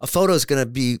photo? A photo is going to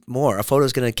be more. A photo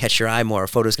is going to catch your eye more. A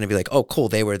photo is going to be like, oh, cool,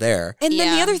 they were there. And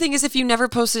then the other thing is if you never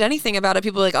posted anything about it,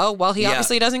 people are like, oh, well, he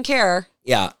obviously doesn't care.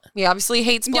 Yeah. He obviously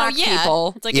hates black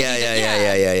people. It's like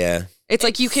yeah. It's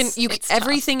like you can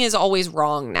everything is always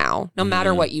wrong now, no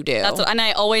matter what you do. And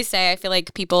I always say, I feel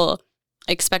like people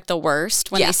expect the worst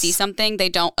when they see something. They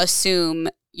don't assume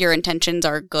your intentions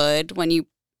are good when you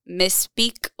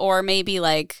misspeak or maybe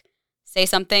like say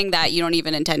something that you don't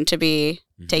even intend to be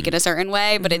taken a certain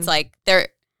way, but it's like they're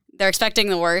expecting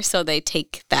the worst, so they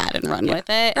take that and run with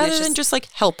it rather than just like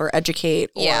help or educate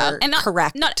or and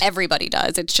correct. Not everybody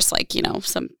does. It's just like, you know,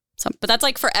 some but that's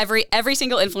like for every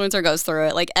single influencer goes through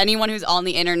it. Like anyone who's on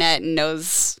the internet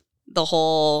knows the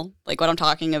whole like what I'm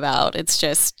talking about. It's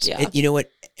just You know what?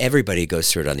 Everybody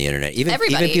goes through it on the internet. Even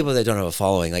people that don't have a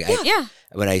following. Like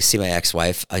when I see my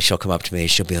ex-wife, she'll come up to me and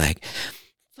she'll be like,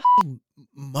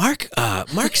 Mark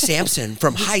Sampson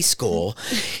from high school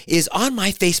is on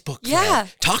my Facebook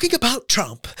thread talking about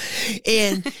Trump,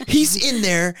 and he's in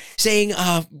there saying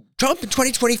Trump in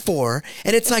 2024,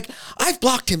 and it's like I've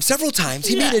blocked him several times.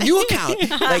 He made a new account.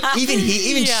 Like even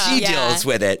she deals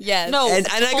with it. Yes. No, and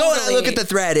I go and I look at the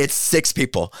thread. It's 6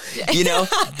 people, you know,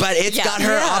 but it's got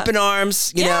her up in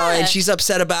arms, you know, and she's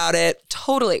upset about it.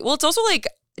 Totally. Well, it's also like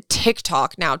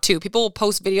TikTok now too. People will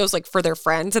post videos like for their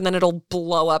friends and then it'll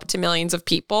blow up to millions of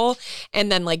people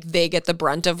and then like they get the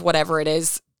brunt of whatever it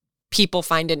is people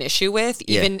find an issue with,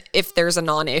 even if there's a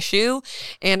non-issue.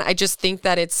 And I just think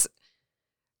that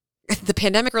the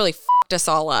pandemic really fucked us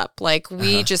all up. Like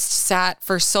we just sat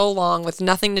for so long with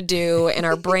nothing to do and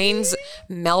our brains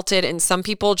melted, and some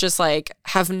people just like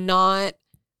have not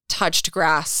touched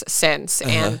grass since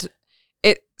and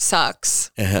it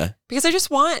sucks because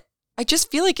I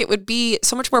just feel like it would be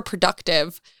so much more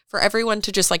productive for everyone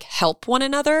to just like help one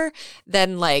another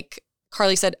than like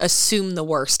Carly said, assume the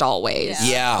worst always.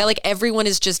 Yeah. That like everyone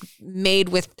is just made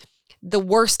with the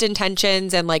worst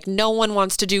intentions and like no one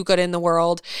wants to do good in the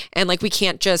world. And like we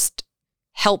can't just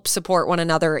help support one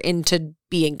another into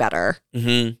being better.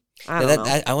 Mm-hmm. I don't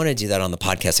know. I want to do that on the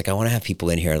podcast. Like, I want to have people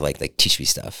in here like teach me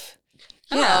stuff.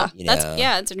 Yeah. You know?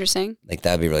 That's interesting. Like,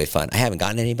 that would be really fun. I haven't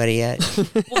gotten anybody yet.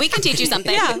 Well, we can teach you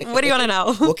something. Yeah. What do you want to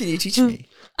know? What can you teach me?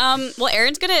 Well,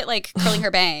 Erin's good at like curling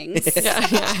her bangs.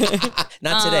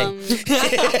 Not today.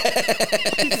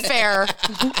 Fair.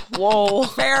 Whoa.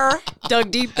 Fair.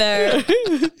 Dug deep there.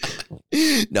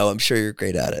 No, I'm sure you're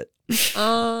great at it.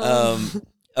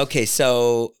 Okay,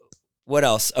 so what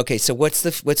else? Okay, so what's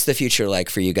the future like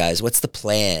for you guys? What's the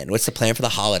plan? What's the plan for the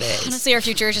holidays? Honestly, our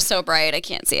future is just so bright. I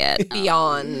can't see it.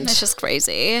 Beyond. It's just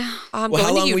crazy. Going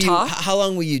to Utah. How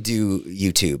long will you do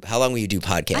YouTube? How long will you do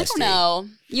podcasting? I don't know.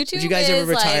 YouTube. Would you guys ever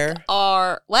retire?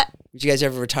 Like what? Would you guys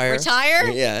ever retire? Retire?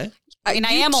 Yeah. I mean,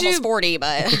 I am almost 40,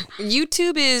 but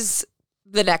YouTube is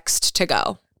the next to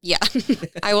go. yeah.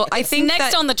 I think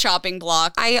Next that on the chopping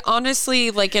block. I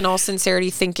honestly, like, in all sincerity,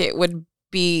 think it would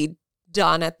be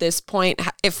done at this point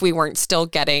if we weren't still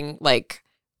getting like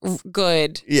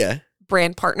good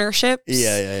brand partnerships.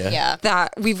 Yeah.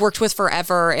 That we've worked with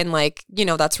forever, and like, you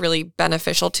know, that's really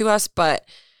beneficial to us, but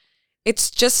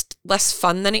it's just less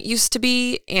fun than it used to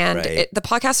be. And the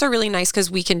podcasts are really nice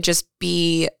because we can just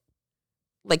be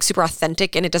like super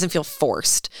authentic and it doesn't feel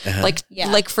forced.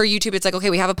 Like for YouTube, it's like,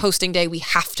 okay, we have a posting day. We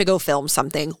have to go film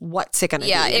something. What's it going to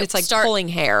be? And it's like pulling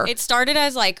hair. It started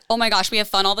as like, oh my gosh, we have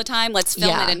fun all the time. Let's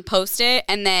film it and post it.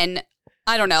 And then,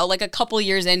 I don't know, like a couple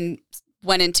years in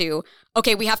went into,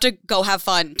 okay, we have to go have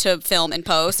fun to film and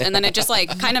post. And then it just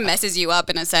like kind of messes you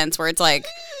up in a sense where it's like,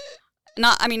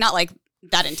 not like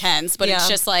that intense, but it's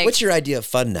just like. What's your idea of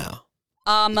fun now?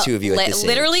 The two of you at this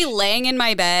literally age. laying in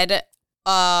my bed,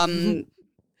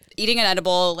 eating an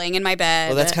edible, laying in my bed.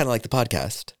 Well, that's kind of like the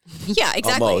podcast. Yeah,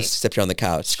 exactly. Almost, except you're on the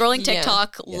couch. Scrolling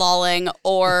TikTok, lolling,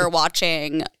 or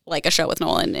watching like a show with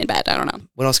Nolan in bed. I don't know.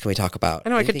 What else can we talk about? I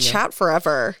know, I could chat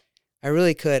forever. I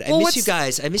really could. I miss you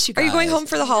guys. Are you going home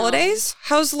for the holidays?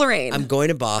 How's Lorraine? I'm going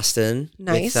to Boston.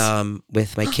 Nice.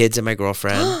 With my kids and my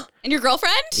girlfriend. And your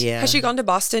girlfriend? Yeah. Has she gone to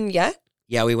Boston yet?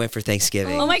 Yeah, we went for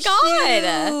Thanksgiving. Oh my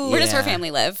God. Where does her Yeah.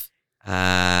 family live?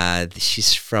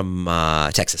 She's from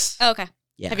Texas. Oh, okay.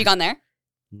 Yeah. Have you gone there?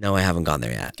 No, I haven't gone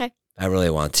there yet. Okay. I really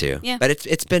want to. Yeah. But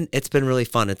it's been really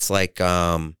fun. It's like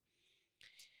I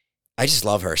just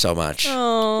love her so much.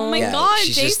 Oh my God,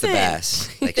 she's Jason. just the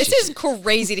best. Like, This is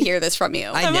crazy to hear this from you.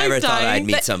 I never thought I'd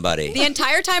meet somebody. The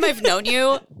entire time I've known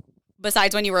you,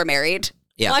 besides when you were married.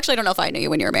 Yeah. Well, actually, I don't know if I knew you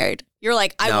when you were married. You're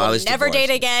like, I No, I will was never divorced.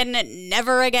 date again.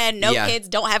 Never again. No kids.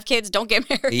 Don't have kids. Don't get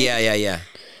married. Yeah.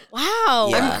 Wow.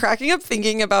 Yeah. I'm cracking up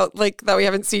thinking about like that we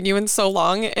haven't seen you in so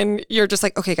long, and you're just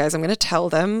like, okay, guys, I'm going to tell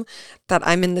them that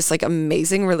I'm in this like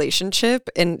amazing relationship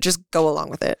and just go along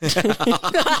with it. Because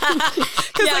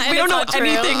we don't know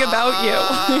anything about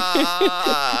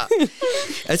you.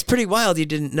 It's pretty wild. You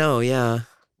didn't know. Yeah.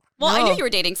 Well, I knew you were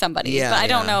dating somebody, but I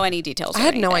don't know any details. I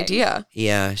had no idea.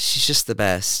 Yeah, she's just the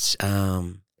best.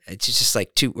 It's just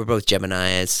like we're both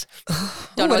Geminis.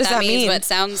 Don't know What what does that that means, mean? but it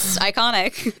sounds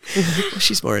iconic.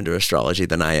 She's more into astrology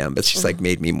than I am, but she's like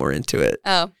made me more into it.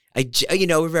 Oh.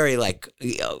 We're very like,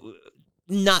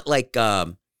 not like,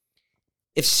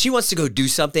 if she wants to go do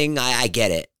something, I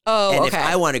get it. Oh, and okay. if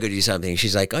I want to go do something,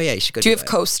 she's like, oh yeah, you should go Do you do have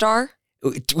it. CoStar?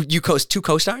 You two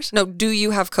co-stars? No, do you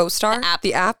have CoStar?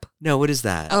 The app? No, what is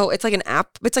that? Oh, it's like an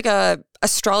app. It's like a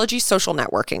astrology social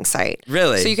networking site.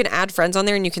 Really? So you can add friends on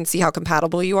there and you can see how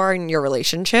compatible you are in your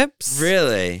relationships.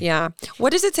 Really? Yeah.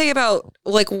 What does it say about,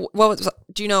 like, do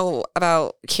you know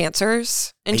about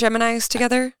Cancers and Geminis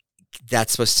together?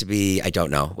 That's supposed to be, I don't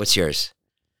know. What's yours?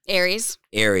 Aries.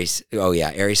 Aries. Oh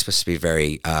yeah, Aries is supposed to be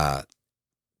very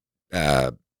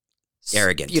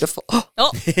arrogant. Beautiful.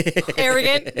 Oh,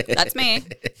 arrogant. That's me.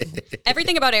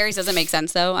 Everything about Aries doesn't make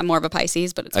sense, though. I'm more of a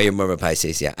Pisces, but it's You're more of a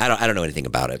Pisces, yeah. I don't know anything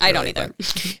about it. I don't really, either.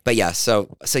 But yeah,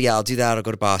 so yeah, I'll do that. I'll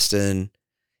go to Boston.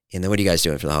 And then what are you guys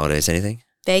doing for the holidays? Anything?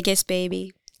 Vegas,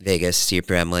 baby. Vegas, see your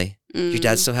family. Does your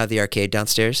dad still have the arcade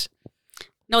downstairs?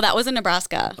 No, that was in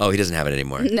Nebraska. Oh, he doesn't have it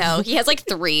anymore. No, he has like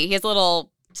 3. He has a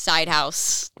little side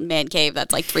house man cave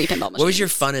that's like 3 pinball machines. What was your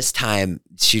funnest time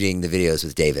shooting the videos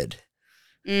with David?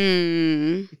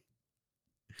 Well,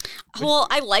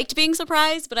 I liked being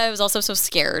surprised, but I was also so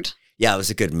scared. Yeah, it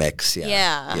was a good mix.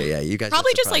 Yeah. Yeah. You guys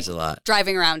Probably got just like surprised a lot.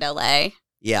 driving around LA.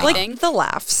 Yeah. Like the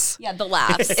laughs. Yeah, the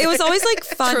laughs. It was always like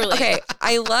fun. Truly. Okay,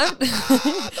 I loved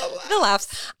the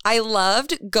laughs. I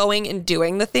loved going and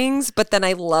doing the things, but then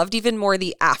I loved even more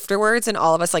the afterwards and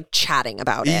all of us like chatting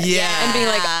about it. Yeah. And being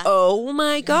like, oh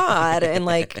my God. And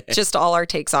like just all our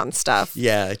takes on stuff.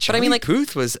 Yeah. But I mean, like,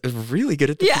 Puth was really good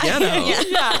at the piano.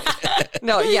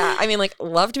 No, yeah. I mean, like,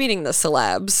 loved meeting the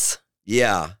celebs.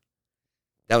 Yeah.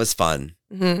 That was fun.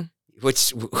 Mm-hmm.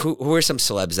 Who are some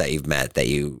celebs that you've met that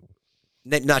you,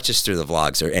 not just through the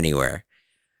vlogs or anywhere?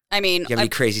 I mean, Do you have any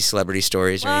crazy celebrity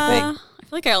stories or anything? I feel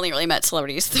like I only really met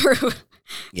celebrities through through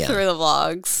the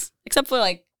vlogs, except for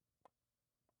like,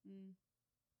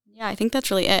 yeah, I think that's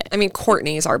really it. I mean,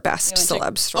 Kourtney's our best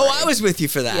celeb story. Oh, I was with you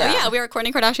for that. Yeah, we were at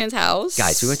Kourtney Kardashian's house.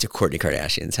 Guys, we went to Kourtney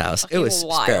Kardashian's house. Fucking It was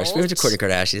wild. sparse. We went to Kourtney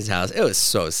Kardashian's house. It was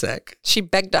so sick. She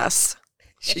begged us.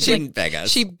 She didn't beg us.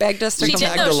 She begged us to She come did.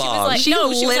 back. No, she was along. like, She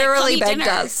no, she was literally like, come eat begged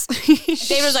dinner. us.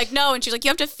 David was like, no, and she's like, you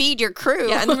have to feed your crew.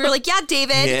 Yeah, and we were like, yeah,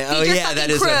 David. Yeah, feed your that fucking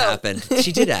is crew. what happened.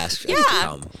 She did ask. Yeah. us to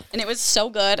come. And it was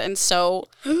so good and so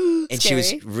And she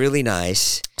was really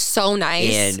nice So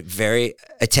nice. and very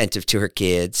attentive to her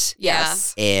kids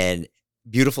yes. and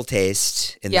beautiful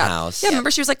taste in the house. Yeah, remember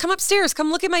she was like, come upstairs,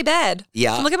 come look at my bed.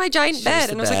 Yeah. Come look at my giant Shows bed.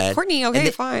 the And I was bed. like, Kourtney, And okay,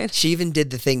 they- fine. She even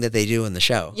did the thing that they do on the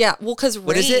show. Yeah, well, because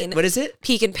What is it? What is it?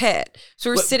 Peak and Pit.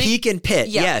 So we were sitting. Peak and Pit,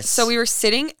 Yeah, yes. So we were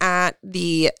sitting at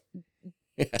the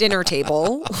dinner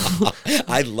table.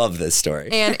 I love this story.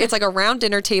 And it's like a round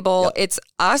dinner table. Yep. It's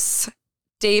us,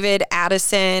 David,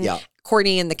 Addison, Yeah.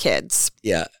 Kourtney, and the kids.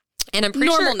 Yeah. And I'm pretty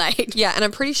normal sure, night. Yeah, and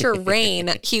I'm pretty sure Rain,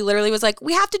 he literally was like,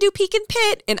 we have to do Peak and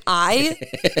Pit. And I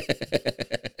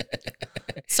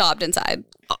sobbed inside.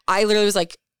 literally was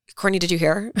like, Kourtney, did you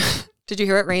hear? Did you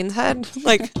hear what Rain said?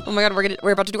 Like, oh my God,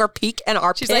 we're about to do our peak and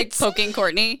our She's pits. like poking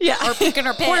Kourtney. Yeah. Or poking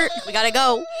her pit. We gotta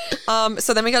go.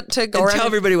 So then we got to go And around. tell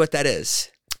everybody what that is.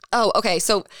 Oh, okay.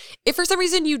 So if for some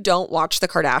reason you don't watch the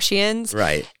Kardashians,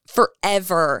 Right.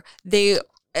 forever,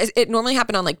 it normally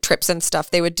happened on like trips and stuff.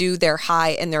 They would do their high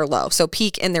and their low. So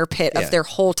peak and their pit Yeah. of their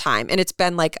whole time. And it's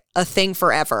been like a thing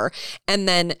forever. And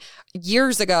then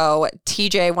years ago,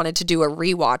 TJ wanted to do a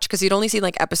rewatch because he'd only seen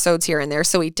like episodes here and there.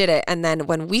 So he did it. And then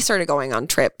when we started going on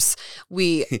trips,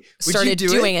 we started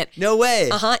doing it. No way.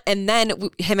 And then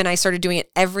him and I started doing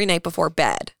it every night before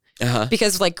bed.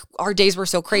 Because like our days were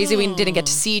so crazy, we didn't get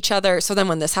to see each other. So then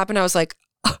when this happened, I was like,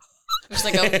 It was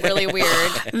like a really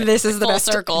weird. this is the Full best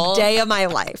circle. day of my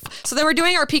life. So then we're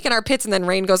doing our peak and our pits, and then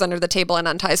Rain goes under the table and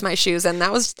unties my shoes. And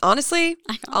that was honestly,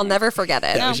 I'll never forget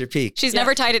it. That was your peak. She's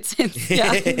never tied it since.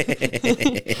 Yeah.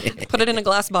 Put it in a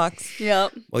glass box.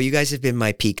 Yep. Well, you guys have been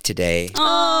my peak today.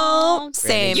 Oh,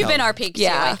 Same. You've been our peak too,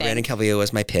 Yeah. I think. Brandon Calvillo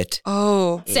was my pit.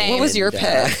 Oh, Same. what was your And,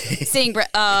 pit? Seeing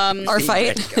Our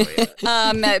fight?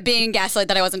 being gaslit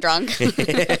that I wasn't drunk.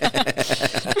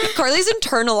 Carly's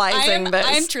internalizing this.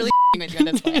 I am truly with you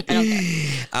at this point. I don't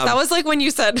care. That was like when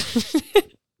you said,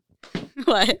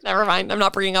 What? never mind, I'm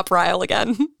not bringing up Ryle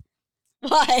again.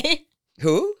 Why?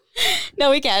 Who?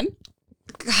 No, we can.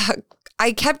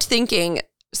 I kept thinking,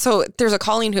 so there's a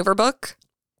Colleen Hoover book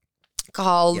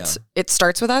called It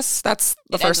Starts With Us. That's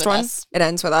the It Ends first With one. Us. It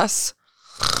Ends With Us.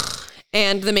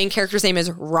 And the main character's name is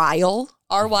Ryle.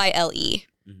 RYLE.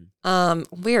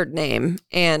 Weird name.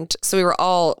 And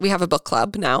so we have a book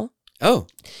club now. Oh,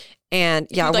 And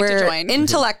yeah, If you'd like to we're join.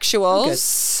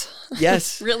 intellectuals.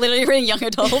 yes. Literally reading young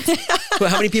adults. Well,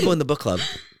 how many people in the book club?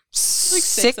 Like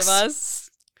six of us.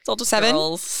 It's all just 7?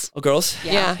 girls. Oh, girls?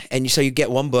 Yeah. And so you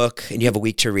get one book and you have a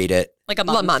week to read it. Like a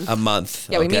month. A month. A month.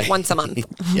 Yeah, we Okay. meet once a month.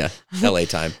 Yeah. LA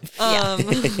time.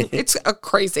 It's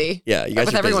crazy. Yeah, you guys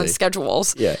with are everyone's busy.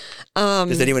 schedules. Yeah.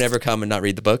 Does anyone ever come and not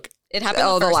read the book? It happened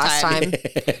Oh, the the first last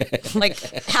time. Like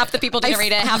half the people didn't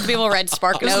read it. Half the people read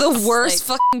Spark It was Notes. the worst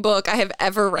Like, fucking book I have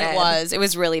ever read. It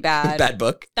was really bad. Bad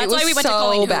book. That's It why was we went to so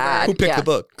Colleen Hoover. bad. Who picked the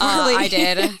book? Carly. I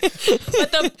did.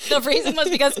 But the reason was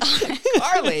because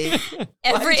Carly.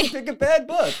 Pick a bad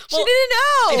book. She didn't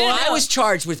know. If I was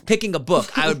charged with picking a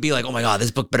book, I would be like, oh my God,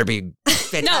 this book better be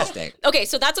fantastic. No. Okay,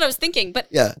 so that's what I was thinking. But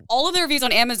Yeah. all of the reviews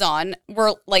on Amazon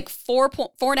were like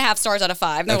 4.5 stars out of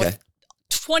 5. There Okay. were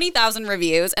 20,000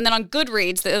 reviews. And then on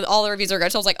Goodreads, all the reviews are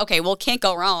good. So I was like, okay, well, can't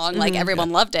go wrong. Like everyone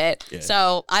loved it. Yeah.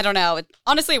 So I don't know.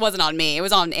 Honestly, it wasn't on me. It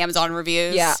was on Amazon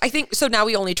reviews. Yeah, I think so. Now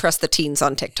we only trust the teens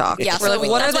on TikTok. Yeah, we're so like,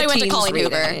 what that's are why the I went to teens Colleen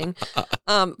Hoover.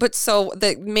 reading? But so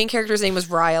the main character's name was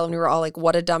Ryle, and we were all like,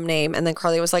 "What a dumb name!" And then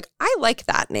Carly was like, "I like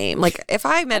that name. Like, if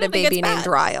I met a don't think baby it's named bad."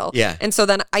 Ryle." Yeah. And so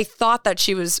then I thought that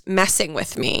she was messing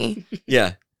with me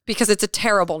Yeah. because it's a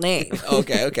terrible name,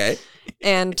 Okay.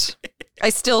 and I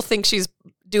still think she's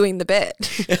doing the bit.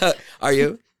 Are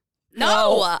you?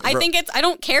 No, I think I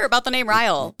don't care about the name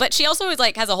Ryle. But she also is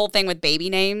like, has a whole thing with baby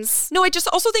names. No, I just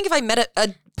also think if I met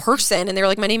a person and they were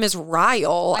like, "My name is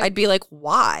Ryle," I'd be like,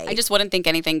 "Why?" I just wouldn't think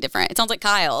anything different. It sounds like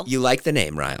Kyle. You like the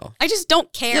name, Ryle. I just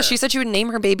don't care. Yeah, she said she would name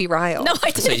her baby Ryle. No,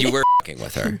 I So didn't. you were fucking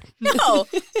with her. No.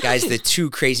 Guys, the two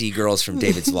crazy girls from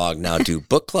David's vlog now do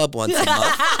book club once a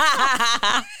month.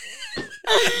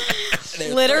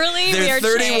 Literally, we They're are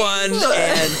 31 changed.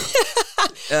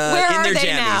 and Where in are their they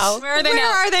jammies. now? Where are they Where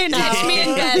now? are they now? Teach me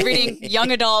in bed reading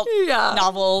young adult Yeah.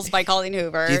 novels by Colleen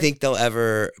Hoover. Do you think they'll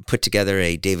ever put together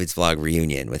a David's Vlog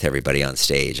reunion with everybody on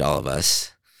stage, all of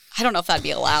us? I don't know if that'd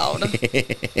be allowed.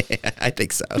 I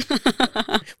think so.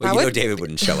 Well, you know David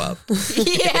wouldn't show up.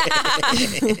 Yeah.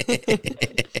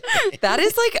 That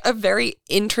is like a very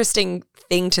interesting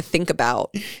thing to think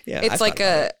about. Yeah, It's like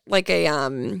a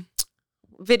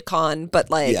VidCon, but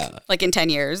like Yeah. Like in 10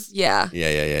 years. yeah.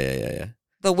 Yeah.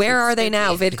 The Where Are They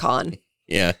Now VidCon.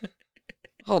 Yeah.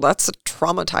 Oh, that's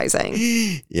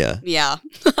traumatizing. Yeah. Yeah.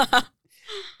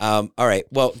 All right.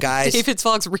 Well, guys, David's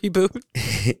Vlogs reboot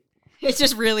It's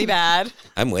just really bad.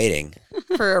 I'm waiting.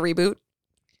 for a reboot.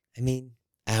 I mean,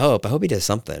 I hope he does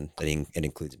something that it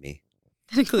includes me.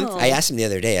 It includes I asked him the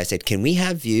other day, I said, can we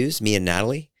have views, me and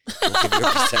Natalie? We'll give you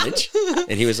a percentage.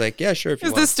 And he was like, yeah, sure, if you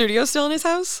Is want. the studio still in his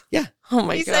house? Yeah. Oh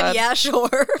my He god. said, yeah,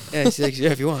 sure. Yeah, he's like, yeah,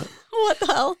 if you want. What the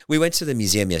hell? We went to the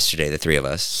museum yesterday, the three of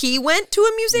us. He went to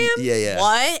a museum? Yeah.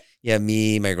 What? Yeah,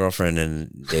 me, my girlfriend,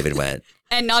 and David went.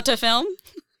 And not to film?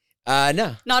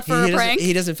 No. Not for a prank?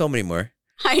 He doesn't film anymore.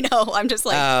 I know. I'm just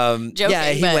like joking.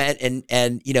 Yeah, he but- went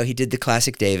and you know, he did the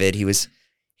classic David.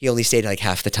 He only stayed like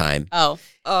half the time. Oh.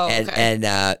 Oh, and okay.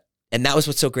 and that was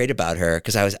what's so great about her,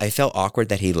 because I felt awkward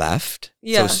that he left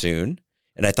Yeah. so soon.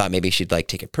 And I thought maybe she'd like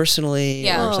take it personally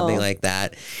Yeah. or something Oh. like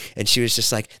that. And she was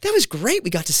just like, that was great. We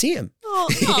got to see him. Aw,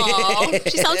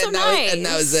 she sounds so And that was- nice. and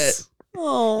that was it.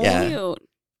 Oh. Yeah. Cute.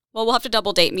 Well, we'll have to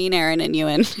double date me and Erin and you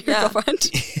and your Yeah. girlfriend.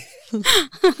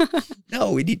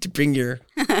 No, we need to bring your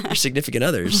significant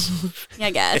others. Yeah,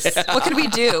 I guess. What could we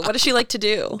do? What does she like to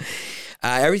do?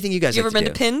 Everything you guys You ever like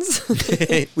been to Pins?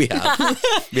 to we have.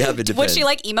 We have been to Would Penn. she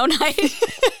like emo night?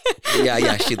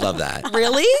 Yeah, she'd love that.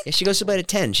 Really? Yeah, she goes to bed at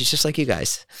 10. She's just like you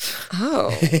guys. Oh,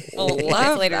 well, It's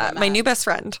love later that. than My that. new best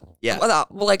friend. Yeah. Well,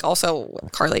 like also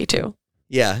Carly too.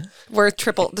 Yeah. We're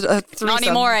triple. Threesome. Not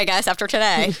anymore, I guess, after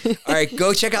today. All right,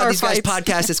 go check out Our these guys' fights.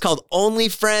 podcast. It's called Only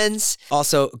Friends.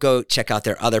 Also, go check out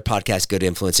their other podcast, Good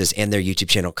Influences, and their YouTube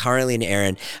channel, Carly and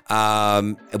Erin.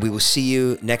 We will see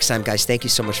you next time, guys. Thank you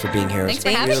so much for being here. Thanks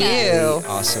It's for having really us.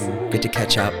 Awesome. Good to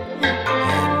catch up.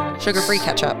 And Sugar-free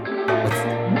ketchup.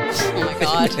 Oh my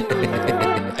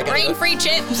God. Grain-free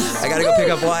chips. I got to go pick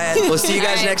up Wyatt. We'll see you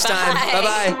guys All right, next time. bye.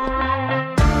 Bye-bye.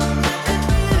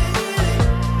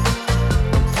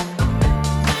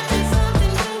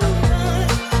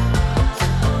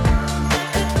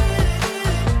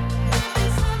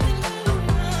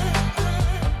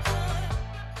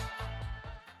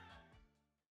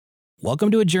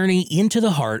 Welcome to a journey into the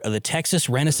heart of the Texas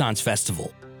Renaissance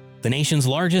Festival, the nation's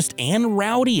largest and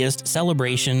rowdiest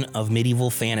celebration of medieval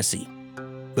fantasy.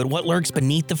 But what lurks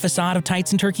beneath the facade of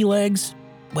tights and turkey legs?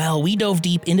 Well, we dove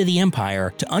deep into the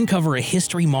empire to uncover a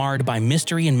history marred by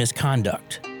mystery and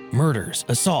misconduct, murders,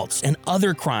 assaults, and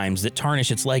other crimes that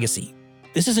tarnish its legacy.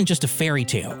 This isn't just a fairy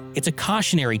tale, it's a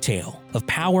cautionary tale of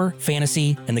power,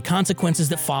 fantasy, and the consequences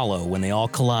that follow when they all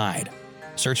collide.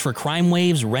 Search for Crime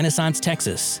Waves Renaissance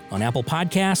Texas on Apple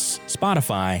Podcasts,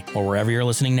 Spotify, or wherever you're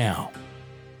listening now.